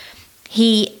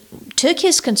 He took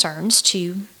his concerns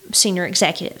to senior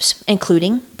executives,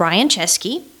 including Brian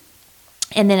Chesky,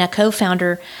 and then a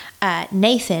co-founder,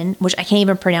 Nathan, which I can't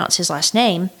even pronounce his last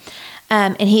name,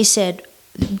 and he said,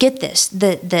 get this,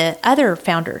 the other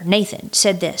founder, Nathan,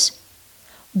 said this: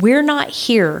 "We're not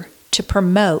here to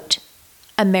promote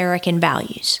American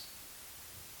values."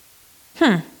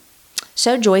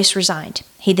 So Joyce resigned.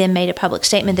 He then made a public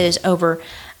statement that is over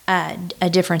a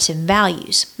difference in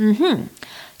values.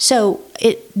 So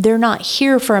they're not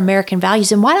here for American values.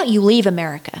 Then why don't you leave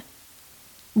America?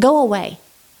 Go away.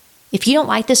 If you don't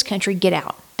like this country, get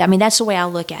out. I mean, that's the way I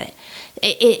look at it.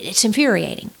 It's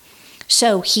infuriating.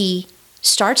 So he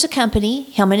starts a company,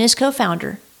 him and his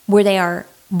co-founder, where they are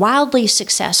wildly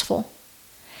successful.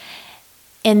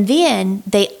 And then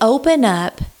they open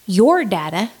up your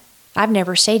data. I've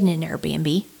never stayed in an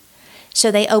Airbnb.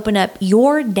 So they open up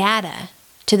your data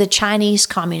to the Chinese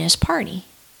Communist Party.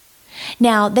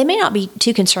 Now, they may not be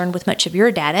too concerned with much of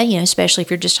your data, especially if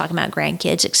you're just talking about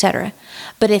grandkids, etc.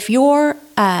 But if you're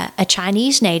a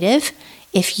Chinese native,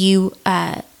 if you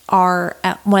are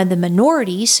one of the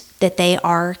minorities that they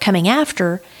are coming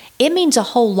after, it means a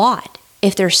whole lot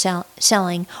if they're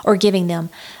selling or giving them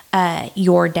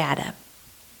your data.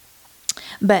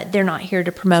 But they're not here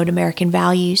to promote American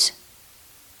values.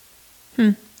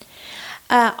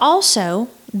 Also,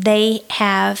 they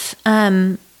have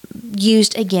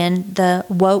used, again, the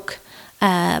woke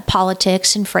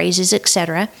politics and phrases,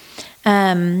 etc.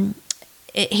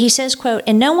 He says, quote,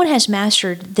 "And no one has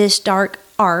mastered this dark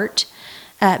art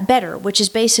better," which is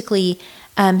basically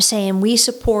saying we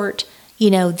support,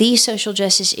 these social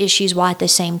justice issues while at the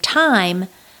same time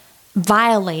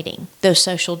violating those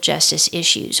social justice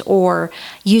issues or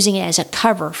using it as a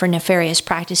cover for nefarious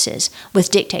practices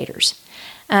with dictators.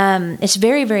 It's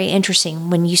very, very interesting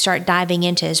when you start diving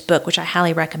into his book, which I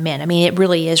highly recommend. I mean, it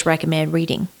really is recommended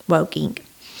reading, Woke Inc.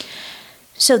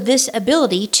 So this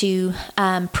ability to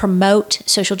promote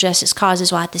social justice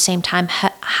causes while at the same time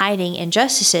hiding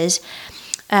injustices,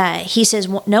 he says,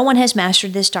 no one has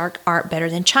mastered this dark art better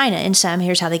than China. In sum,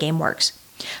 here's how the game works.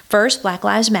 First, Black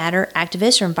Lives Matter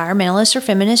activists or environmentalists or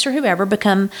feminists or whoever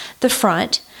become the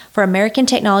front for American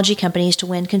technology companies to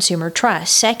win consumer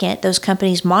trust. Second, those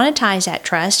companies monetize that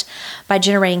trust by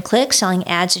generating clicks, selling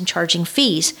ads, and charging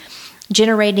fees,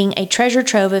 generating a treasure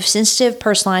trove of sensitive,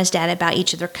 personalized data about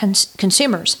each of their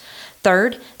consumers.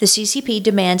 Third, the CCP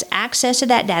demands access to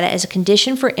that data as a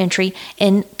condition for entry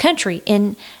in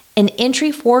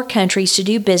entry for countries to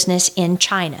do business in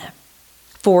China.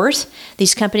 Fourth,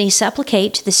 these companies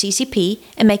supplicate to the CCP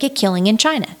and make a killing in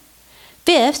China.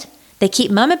 Fifth, they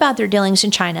keep mum about their dealings in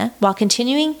China while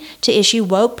continuing to issue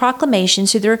woke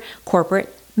proclamations through their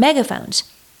corporate megaphones.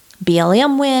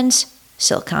 BLM wins,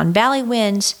 Silicon Valley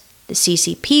wins, the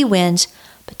CCP wins,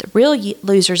 but the real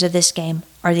losers of this game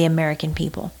are the American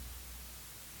people.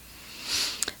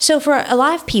 So for a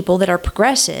lot of people that are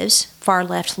progressives,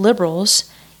 far-left liberals,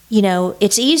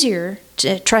 it's easier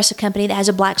to trust a company that has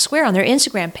a black square on their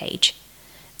Instagram page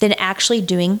than actually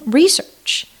doing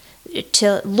research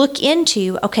to look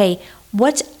into, okay,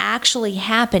 what's actually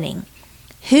happening?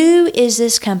 Who is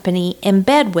this company in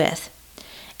bed with?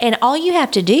 And all you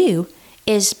have to do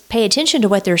is pay attention to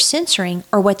what they're censoring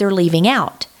or what they're leaving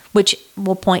out, which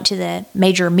will point to the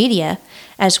major media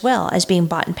as well as being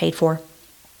bought and paid for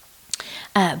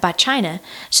by China.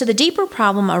 So the deeper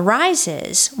problem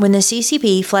arises when the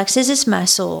CCP flexes its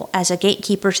muscle as a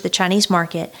gatekeeper to the Chinese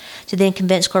market to then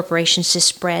convince corporations to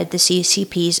spread the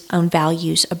CCP's own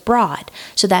values abroad.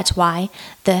 So that's why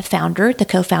the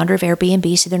co-founder of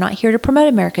Airbnb said they're not here to promote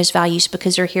America's values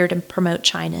because they're here to promote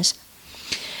China's.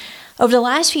 Over the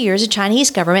last few years, the Chinese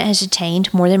government has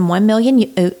detained more than 1 million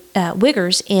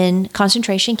Uyghurs in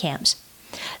concentration camps.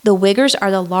 The Uyghurs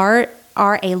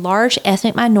are a large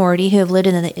ethnic minority who have lived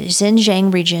in the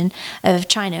Xinjiang region of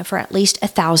China for at least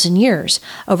 1,000 years.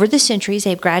 Over the centuries,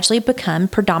 they've gradually become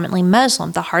predominantly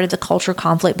Muslim, the heart of the cultural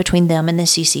conflict between them and the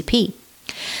CCP.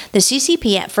 The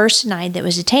CCP at first denied that it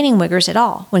was detaining Uyghurs at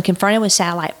all. When confronted with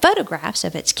satellite photographs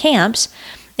of its camps,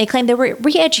 they claimed they were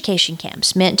re-education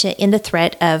camps meant to end the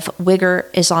threat of Uyghur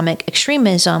Islamic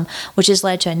extremism, which has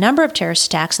led to a number of terrorist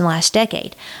attacks in the last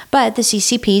decade. But the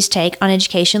CCP's take on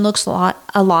education looks a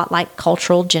lot like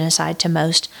cultural genocide to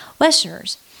most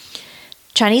Westerners.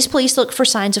 Chinese police look for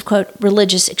signs of, quote,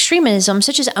 religious extremism,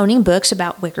 such as owning books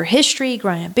about Uyghur history,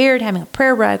 growing a beard, having a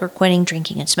prayer rug, or quitting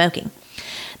drinking and smoking.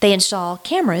 They install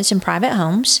cameras in private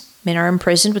homes Men are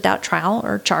imprisoned without trial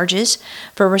or charges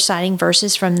for reciting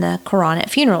verses from the Quran at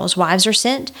funerals. Wives are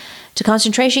sent to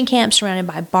concentration camps surrounded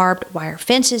by barbed wire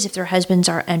fences if their husbands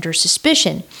are under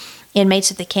suspicion.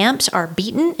 Inmates at the camps are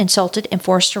beaten, insulted, and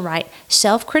forced to write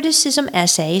self-criticism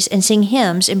essays and sing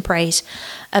hymns in praise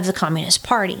of the Communist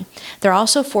Party. They're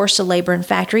also forced to labor in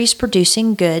factories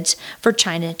producing goods for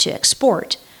China to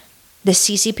export. The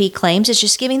CCP claims it's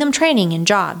just giving them training and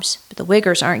jobs, but the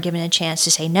Uyghurs aren't given a chance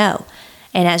to say no.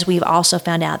 And as we've also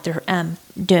found out, they're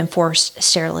doing forced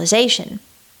sterilization.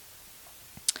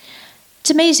 It's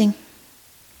amazing.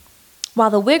 While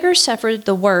the Uyghurs suffered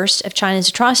the worst of China's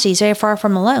atrocities, they are far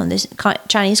from alone. The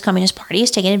Chinese Communist Party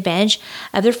has taken advantage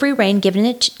of the free rein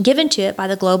given to it by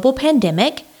the global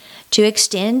pandemic to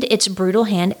extend its brutal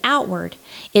hand outward.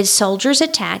 Its soldiers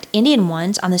attacked Indian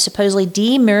ones on the supposedly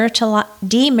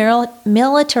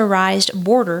demilitarized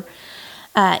border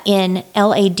in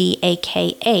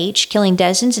Ladakh, killing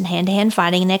dozens in hand-to-hand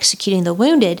fighting and executing the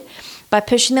wounded by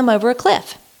pushing them over a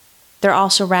cliff. They're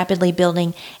also rapidly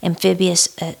building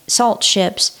amphibious assault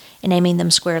ships and aiming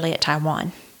them squarely at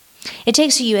Taiwan. It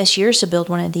takes the U.S. years to build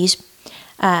one of these,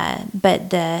 but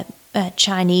the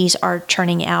Chinese are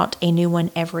churning out a new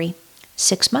one every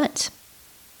 6 months.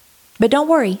 But don't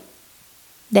worry.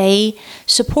 They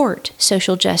support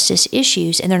social justice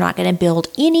issues, and they're not going to build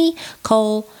any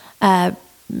coal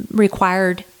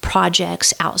required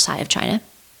projects outside of China.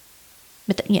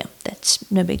 But,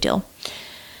 that's no big deal.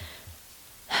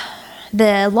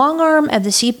 The long arm of the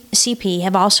CP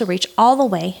have also reached all the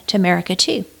way to America,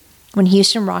 too. When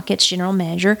Houston Rockets general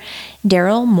manager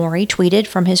Daryl Morey tweeted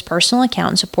from his personal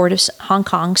account in support of Hong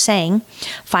Kong saying,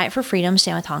 "Fight for freedom,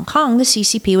 stand with Hong Kong," the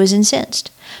CCP was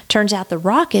incensed. Turns out the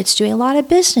Rockets do a lot of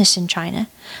business in China,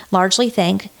 largely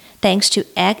thanks to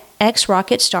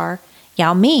ex-Rocket star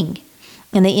Yao Ming.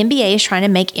 And the NBA is trying to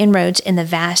make inroads in the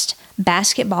vast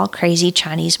basketball-crazy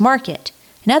Chinese market.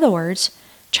 In other words,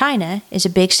 China is a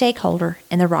big stakeholder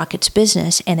in the Rockets'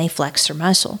 business, and they flex their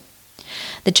muscle.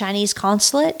 The Chinese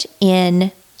consulate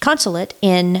in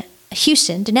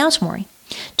Houston denounced Morey.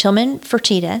 Tillman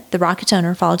Fertitta, the Rockets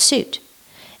owner, followed suit.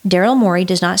 Daryl Morey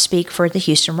does not speak for the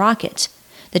Houston Rockets.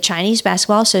 The Chinese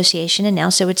Basketball Association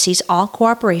announced it would cease all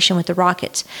cooperation with the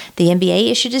Rockets. The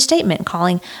NBA issued a statement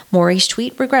calling Morey's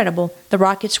tweet regrettable. The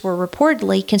Rockets were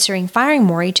reportedly considering firing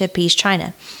Morey to appease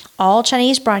China. All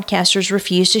Chinese broadcasters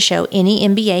refused to show any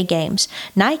NBA games.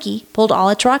 Nike pulled all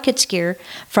its Rockets gear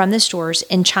from the stores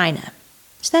in China.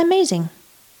 Isn't that amazing?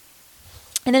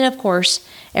 And then, of course,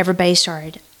 everybody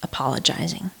started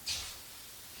apologizing.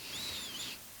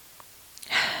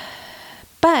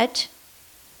 But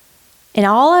in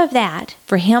all of that,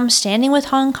 for him standing with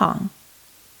Hong Kong,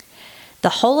 the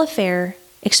whole affair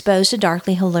exposed a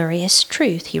darkly hilarious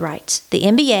truth, he writes. The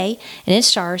NBA and its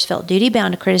stars felt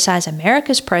duty-bound to criticize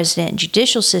America's president and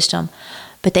judicial system,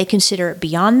 but they consider it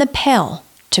beyond the pale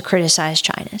to criticize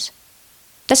China's.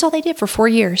 That's all they did for 4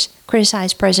 years,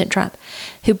 criticize President Trump,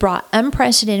 who brought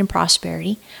unprecedented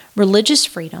prosperity, religious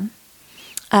freedom,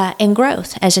 and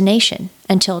growth as a nation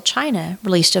until China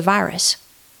released a virus.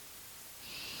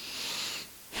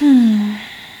 And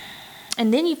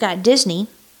then you've got Disney.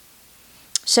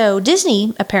 So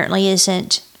Disney apparently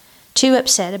isn't too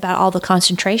upset about all the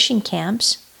concentration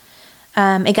camps.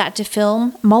 It got to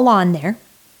film Mulan there.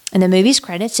 In the movie's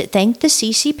credits, it thanked the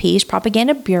CCP's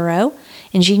Propaganda Bureau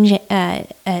in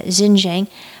Xinjiang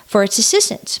for its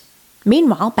assistance.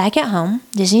 Meanwhile, back at home,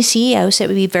 Disney CEO said it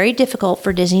would be very difficult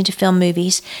for Disney to film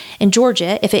movies in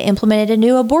Georgia if it implemented a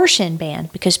new abortion ban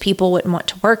because people wouldn't want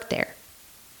to work there.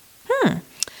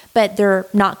 But they're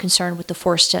not concerned with the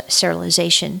forced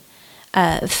sterilization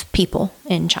of people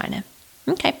in China.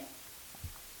 Okay.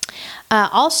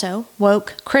 Also,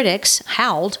 woke critics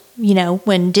howled,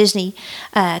 when Disney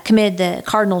committed the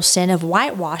cardinal sin of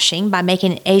whitewashing by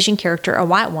making an Asian character a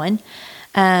white one.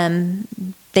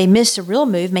 They missed a real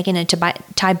move, making a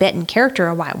Tibetan character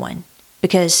a white one,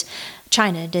 because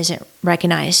China doesn't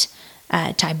recognize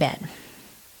Tibet.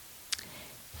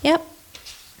 Yep.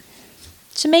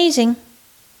 It's amazing.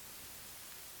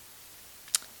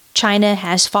 China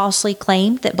has falsely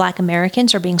claimed that Black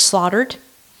Americans are being slaughtered,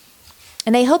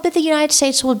 and they hope that the United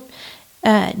States will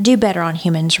do better on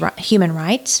human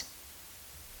rights.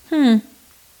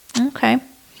 Okay.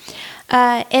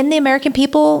 And the American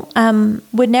people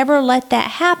would never let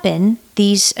that happen,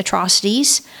 these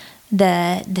atrocities,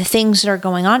 the things that are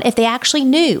going on, if they actually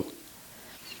knew.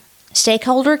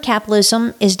 Stakeholder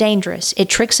capitalism is dangerous. It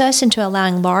tricks us into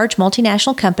allowing large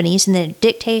multinational companies and the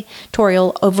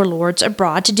dictatorial overlords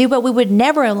abroad to do what we would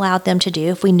never allow them to do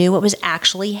if we knew what was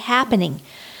actually happening.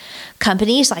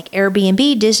 Companies like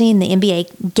Airbnb, Disney, and the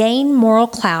NBA gain moral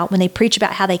clout when they preach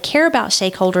about how they care about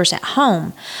stakeholders at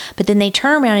home, but then they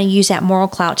turn around and use that moral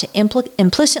clout to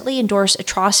implicitly endorse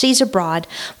atrocities abroad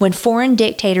when foreign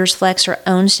dictators flex their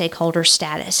own stakeholder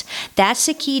status. That's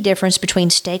the key difference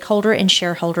between stakeholder and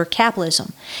shareholder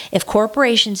capitalism. If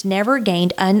corporations never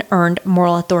gained unearned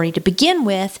moral authority to begin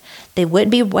with, they wouldn't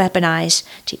be weaponized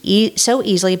so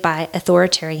easily by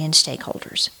authoritarian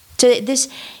stakeholders. So this,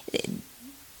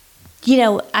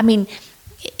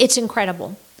 it's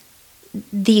incredible.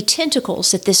 The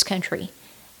tentacles that this country,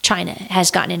 China,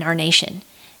 has gotten in our nation,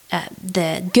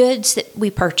 the goods that we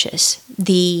purchase,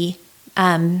 the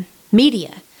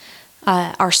media,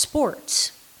 our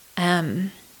sports,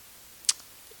 the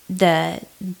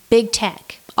big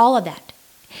tech, all of that.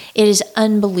 It is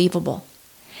unbelievable.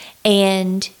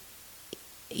 And,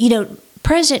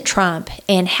 President Trump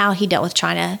and how he dealt with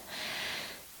China,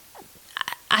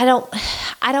 I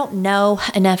don't know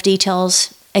enough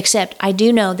details, except I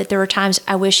do know that there were times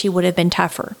I wish he would have been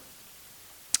tougher.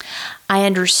 I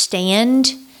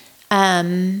understand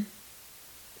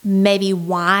maybe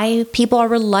why people are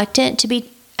reluctant to be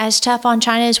as tough on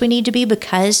China as we need to be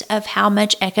because of how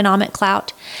much economic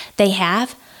clout they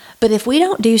have. But if we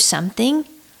don't do something,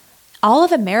 all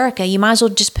of America, you might as well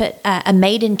just put a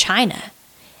made in China.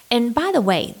 And by the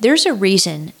way, there's a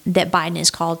reason that Biden is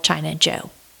called China Joe.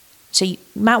 So you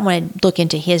might want to look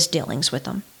into his dealings with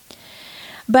them.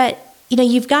 But,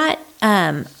 you've got,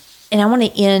 and I want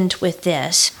to end with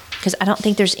this because I don't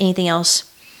think there's anything else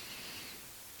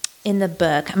in the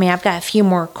book. I've got a few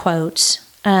more quotes.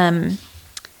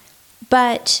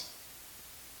 But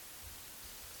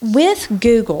with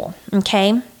Google,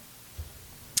 okay,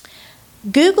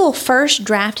 Google first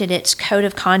drafted its code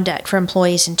of conduct for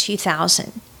employees in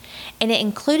 2000, and it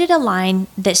included a line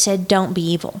that said, "Don't be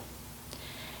evil."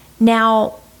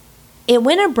 Now, it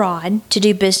went abroad to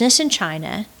do business in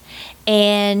China,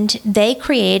 and they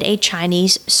created a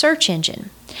Chinese search engine.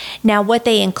 Now, what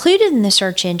they included in the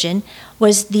search engine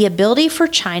was the ability for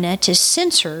China to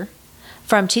censor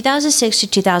from 2006 to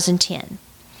 2010.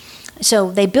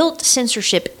 So they built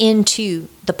censorship into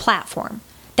the platform.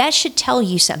 That should tell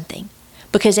you something,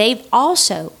 because they've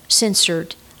also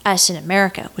censored us in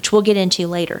America, which we'll get into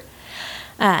later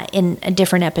in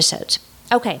different episodes.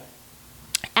 Okay.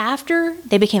 After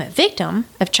they became a victim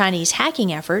of Chinese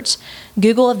hacking efforts,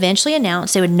 Google eventually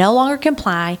announced they would no longer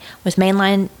comply with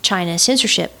mainland China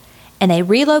censorship, and they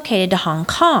relocated to Hong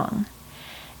Kong.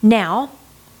 Now,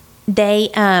 they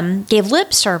gave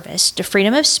lip service to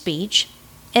freedom of speech,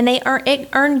 and they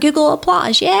earned Google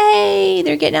applause. Yay!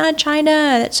 They're getting out of China.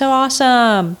 That's so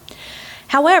awesome.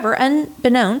 However,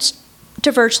 unbeknownst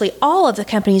to virtually all of the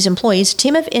company's employees, a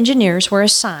team of engineers were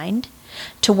assigned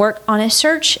to work on a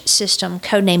search system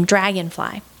codenamed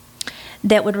Dragonfly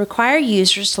that would require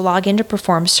users to log in to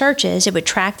perform searches. It would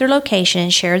track their location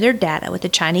and share their data with a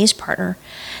Chinese partner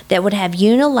that would have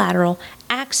unilateral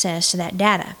access to that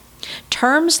data.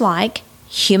 Terms like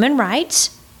human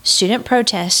rights, student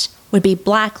protests would be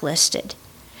blacklisted.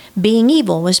 Being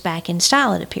evil was back in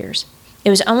style, it appears. It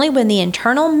was only when the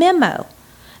internal memo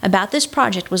about this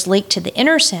project was leaked to The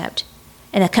Intercept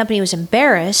and the company was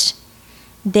embarrassed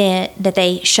that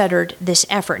they shuttered this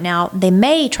effort. Now, they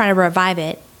may try to revive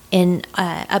it in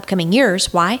upcoming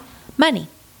years. Why? Money.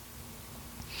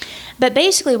 But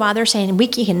basically, while they're saying we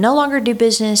can no longer do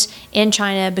business in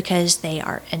China because they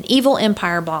are an evil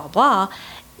empire, blah, blah,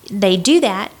 they do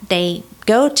that. They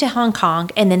go to Hong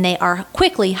Kong, and then they are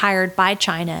quickly hired by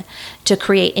China to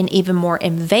create an even more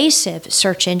invasive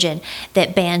search engine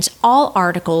that bans all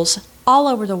articles all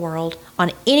over the world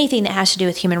on anything that has to do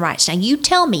with human rights. Now, you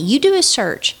tell me, you do a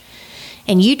search,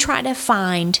 and you try to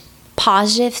find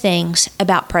positive things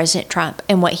about President Trump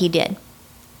and what he did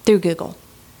through Google.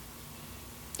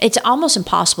 It's almost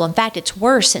impossible. In fact, it's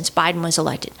worse since Biden was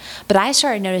elected. But I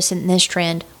started noticing this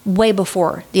trend way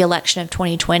before the election of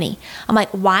 2020. I'm like,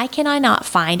 why can I not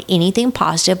find anything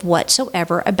positive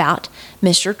whatsoever about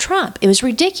Mr. Trump? It was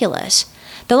ridiculous.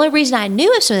 The only reason I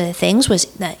knew of some of the things was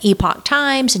the Epoch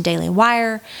Times and Daily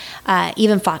Wire,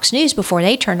 even Fox News before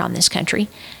they turned on this country.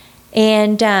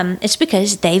 And it's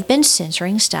because they've been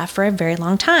censoring stuff for a very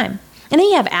long time. And then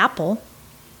you have Apple.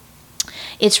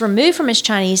 It's removed from its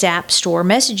Chinese app store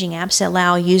messaging apps that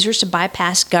allow users to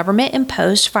bypass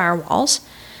government-imposed firewalls.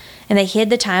 And they hid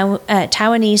the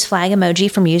Taiwanese flag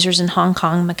emoji from users in Hong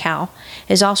Kong, Macau. It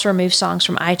has also removed songs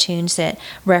from iTunes that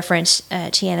reference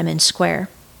Tiananmen Square.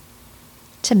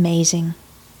 It's amazing.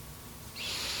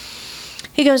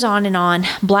 He goes on and on.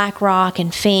 BlackRock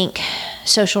and Fink,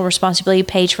 social responsibility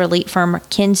page for elite firm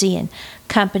McKinsey and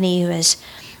Company, who has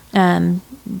been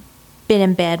been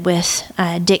in bed with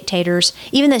dictators.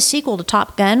 Even the sequel to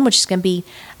Top Gun, which is going to be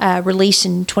released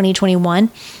in 2021,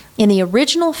 in the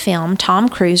original film, Tom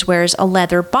Cruise wears a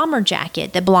leather bomber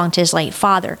jacket that belonged to his late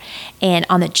father. And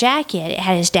on the jacket, it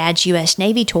had his dad's U.S.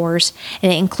 Navy tours,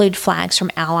 and it included flags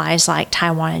from allies like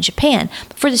Taiwan and Japan.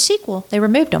 But for the sequel, they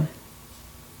removed them.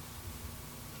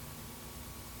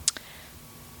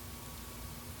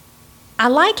 I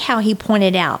like how he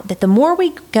pointed out that the more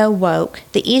we go woke,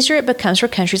 the easier it becomes for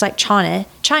countries like China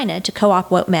to co-opt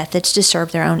woke methods to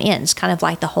serve their own ends, kind of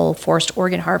like the whole forced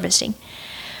organ harvesting.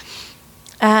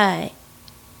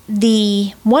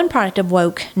 The one product of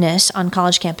wokeness on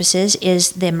college campuses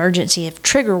is the emergency of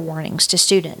trigger warnings to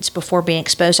students before being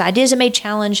exposed to ideas that may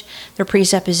challenge their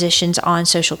presuppositions on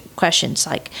social questions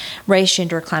like race,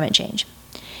 gender, or climate change.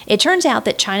 It turns out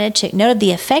that China took note of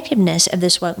the effectiveness of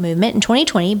this woke movement in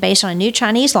 2020 based on a new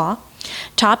Chinese law.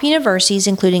 Top universities,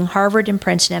 including Harvard and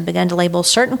Princeton, have begun to label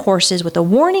certain courses with a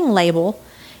warning label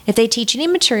if they teach any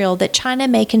material that China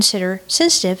may consider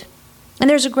sensitive. And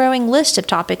there's a growing list of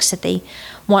topics that they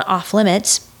want off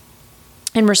limits.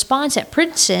 In response, at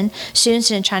Princeton,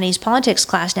 students in a Chinese politics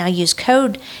class now use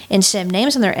code instead of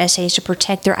names on their essays to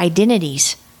protect their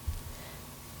identities.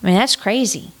 I mean, that's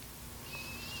crazy.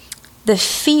 The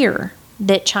fear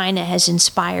that China has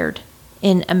inspired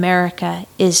in America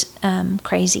is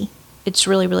crazy. It's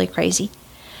really, really crazy.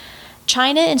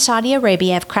 China and Saudi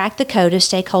Arabia have cracked the code of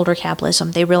stakeholder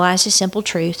capitalism. They realize a simple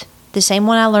truth, the same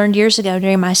one I learned years ago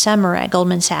during my summer at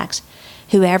Goldman Sachs.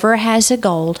 Whoever has the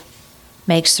gold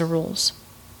makes the rules.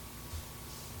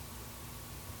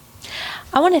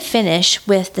 I want to finish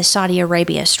with the Saudi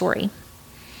Arabia story.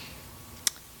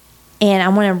 And I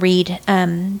want to read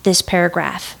this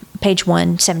paragraph, page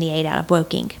 178 out of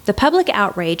Woke Inc. The public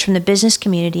outrage from the business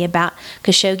community about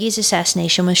Khashoggi's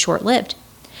assassination was short-lived.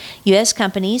 U.S.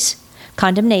 companies'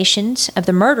 condemnations of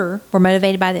the murder were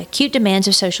motivated by the acute demands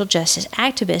of social justice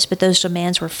activists, but those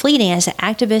demands were fleeting as the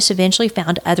activists eventually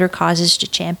found other causes to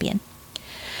champion.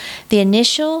 The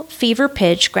initial fever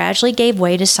pitch gradually gave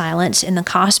way to silence, and the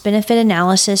cost-benefit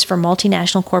analysis for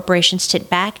multinational corporations tipped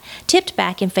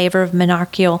back in favor of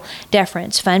monarchical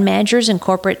deference. Fund managers and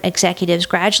corporate executives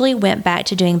gradually went back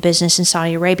to doing business in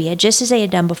Saudi Arabia, just as they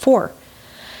had done before.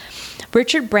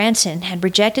 Richard Branson had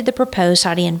rejected the proposed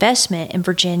Saudi investment in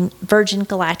Virgin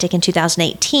Galactic in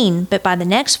 2018, but by the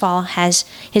next fall, his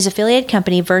affiliated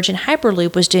company Virgin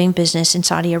Hyperloop was doing business in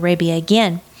Saudi Arabia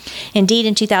again. Indeed,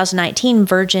 in 2019,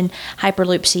 Virgin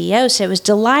Hyperloop CEO said it was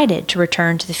delighted to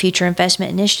return to the Future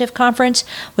Investment Initiative conference,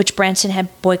 which Branson had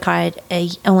boycotted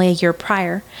only a year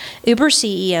prior. Uber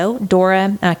CEO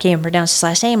Dora, I can't even pronounce his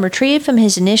last name, retreated from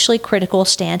his initially critical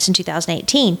stance in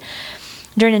 2018.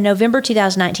 During a November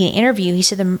 2019 interview, he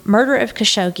said the murder of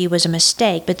Khashoggi was a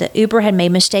mistake, but that Uber had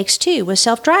made mistakes too with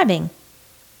self-driving,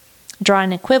 drawing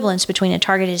an equivalence between a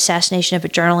targeted assassination of a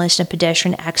journalist and a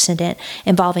pedestrian accident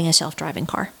involving a self-driving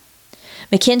car.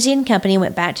 McKinsey & Company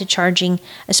went back to charging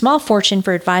a small fortune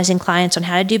for advising clients on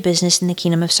how to do business in the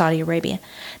Kingdom of Saudi Arabia.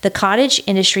 The cottage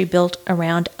industry built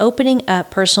around opening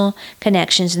up personal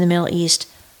connections in the Middle East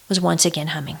was once again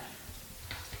humming.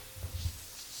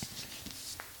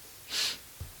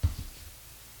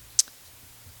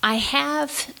 I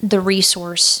have the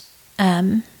resource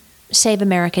Save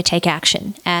America, Take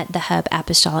Action at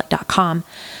thehubapostolic.com,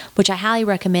 which I highly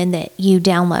recommend that you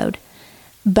download.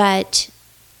 But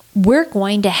we're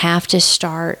going to have to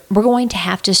start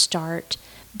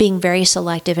being very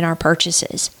selective in our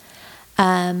purchases.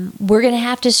 We're going to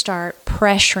have to start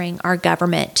pressuring our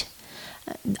government,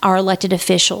 our elected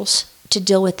officials, to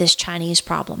deal with this Chinese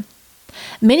problem.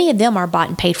 Many of them are bought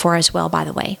and paid for as well, by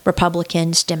the way.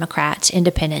 Republicans, Democrats,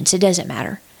 independents, it doesn't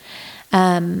matter.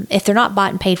 If they're not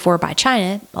bought and paid for by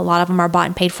China, a lot of them are bought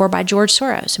and paid for by George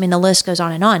Soros. I mean, the list goes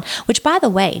on and on. Which, by the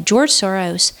way, George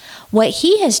Soros, what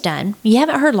he has done, you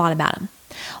haven't heard a lot about him.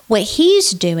 What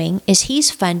he's doing is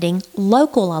he's funding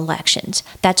local elections.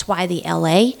 That's why the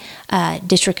LA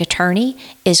district attorney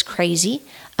is crazy.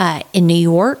 In New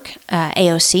York,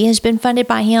 AOC has been funded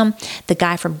by him. The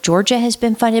guy from Georgia has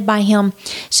been funded by him.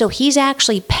 So he's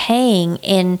actually paying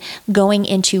and going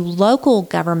into local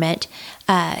government,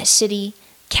 city,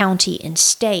 county, and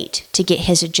state to get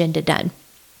his agenda done.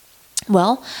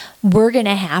 Well, we're going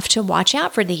to have to watch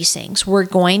out for these things. We're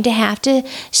going to have to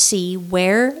see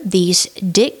where these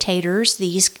dictators,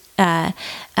 these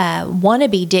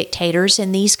wannabe dictators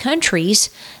in these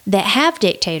countries that have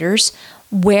dictators,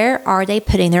 Where are they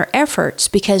putting their efforts?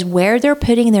 Because where they're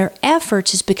putting their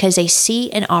efforts is because they see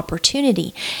an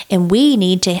opportunity. And we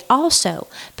need to also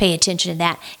pay attention to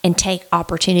that and take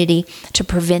opportunity to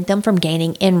prevent them from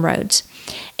gaining inroads.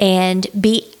 And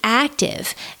be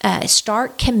active.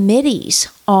 Start committees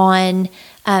on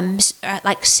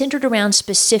like centered around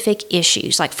specific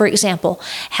issues. Like, for example,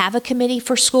 have a committee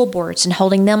for school boards and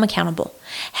holding them accountable.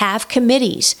 Have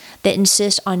committees that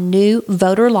insist on new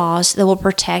voter laws that will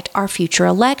protect our future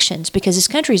elections, because this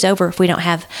country's over if we don't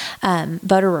have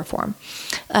voter reform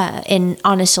and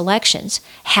honest elections.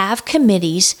 Have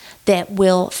committees that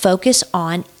will focus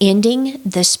on ending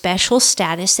the special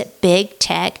status that big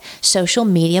tech social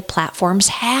media platforms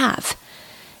have.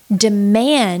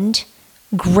 Demand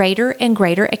greater and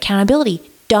greater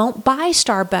accountability. Don't buy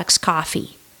Starbucks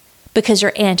coffee because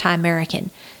they're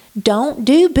anti-American. Don't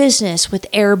do business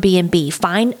with Airbnb.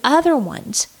 Find other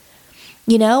ones.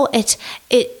 You know, it's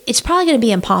probably going to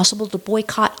be impossible to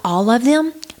boycott all of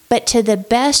them, but to the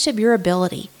best of your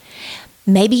ability.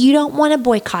 Maybe you don't want to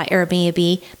boycott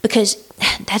Airbnb because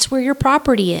that's where your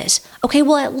property is. Okay,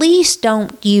 well, at least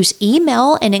don't use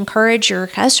email, and encourage your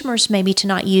customers maybe to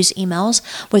not use emails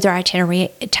with their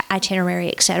itinerary,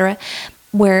 etc.,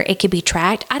 where it could be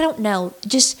tracked. I don't know.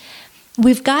 Just,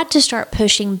 we've got to start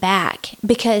pushing back,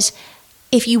 because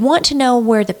if you want to know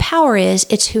where the power is,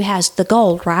 it's who has the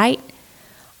gold, right?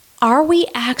 Are we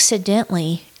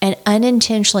accidentally and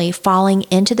unintentionally falling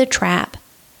into the trap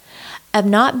of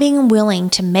not being willing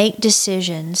to make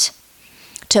decisions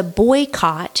to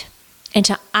boycott and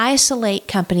to isolate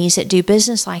companies that do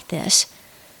business like this,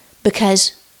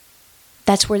 because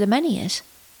that's where the money is?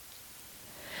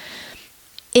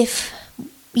 If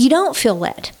you don't feel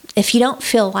led, if you don't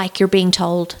feel like you're being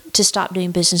told to stop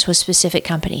doing business with specific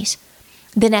companies,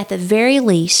 then at the very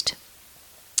least,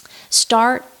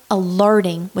 start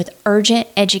alerting with urgent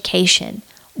education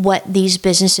what these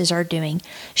businesses are doing.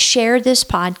 Share this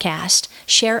podcast.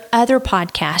 Share other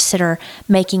podcasts that are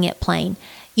making it plain.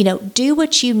 You know, do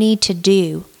what you need to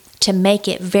do to make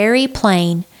it very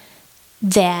plain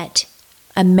that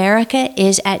America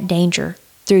is at danger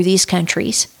through these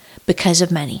countries because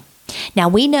of money. Now,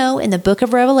 we know in the book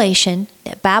of Revelation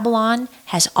that Babylon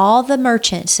has all the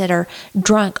merchants that are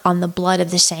drunk on the blood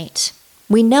of the saints.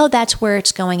 We know that's where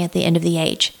it's going at the end of the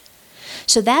age.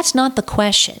 So that's not the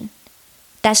question.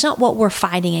 That's not what we're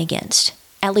fighting against,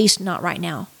 at least not right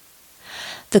now.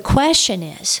 The question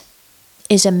is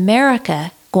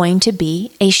America going to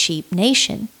be a sheep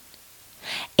nation?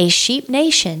 A sheep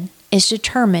nation is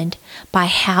determined by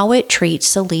how it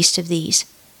treats the least of these,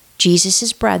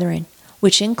 Jesus' brethren,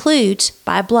 which includes,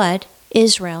 by blood,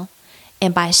 Israel,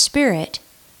 and by spirit,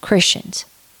 Christians.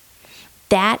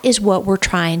 That is what we're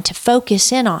trying to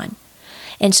focus in on.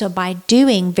 And so by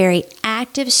doing very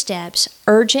active steps,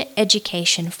 urgent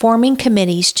education, forming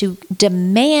committees to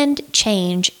demand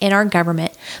change in our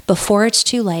government before it's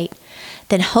too late,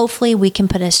 then hopefully we can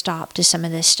put a stop to some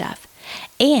of this stuff.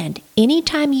 And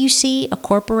anytime you see a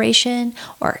corporation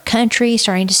or a country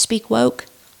starting to speak woke,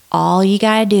 all you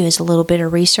got to do is a little bit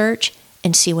of research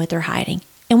and see what they're hiding.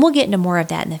 And we'll get into more of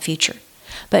that in the future.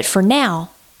 But for now,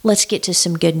 let's get to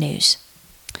some good news.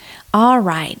 All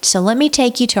right, so let me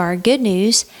take you to our good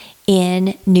news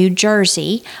in New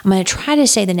Jersey. I'm going to try to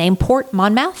say the name, Port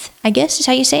Monmouth, I guess is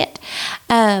how you say it.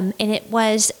 And it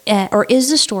was, or is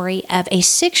the story of a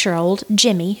 6-year-old,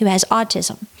 Jimmy, who has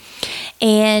autism.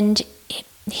 And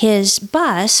his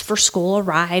bus for school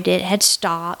arrived. It had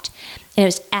stopped. And it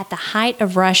was at the height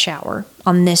of rush hour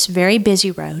on this very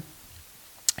busy road.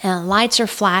 Lights are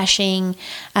flashing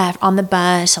on the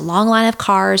bus. A long line of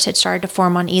cars had started to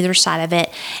form on either side of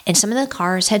it. And some of the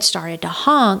cars had started to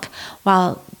honk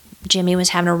while Jimmy was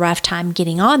having a rough time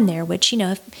getting on there, which, you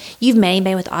know, if you've met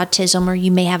anybody with autism or you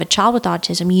may have a child with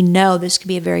autism, you know this could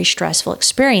be a very stressful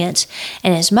experience.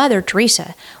 And his mother,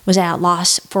 Teresa, was at a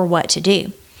loss for what to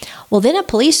do. Well, then a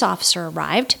police officer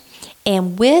arrived,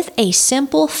 and with a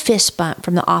simple fist bump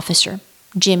from the officer,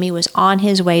 Jimmy was on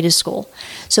his way to school.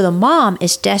 So the mom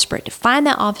is desperate to find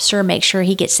that officer, make sure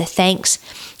he gets the thanks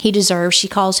he deserves. She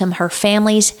calls him her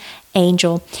family's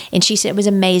angel. And she said, it was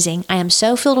amazing. I am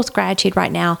so filled with gratitude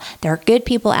right now. There are good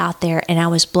people out there, and I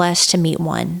was blessed to meet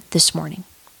one this morning.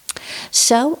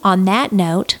 So on that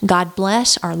note, God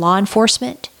bless our law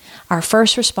enforcement, our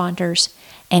first responders,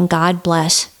 and God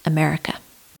bless America.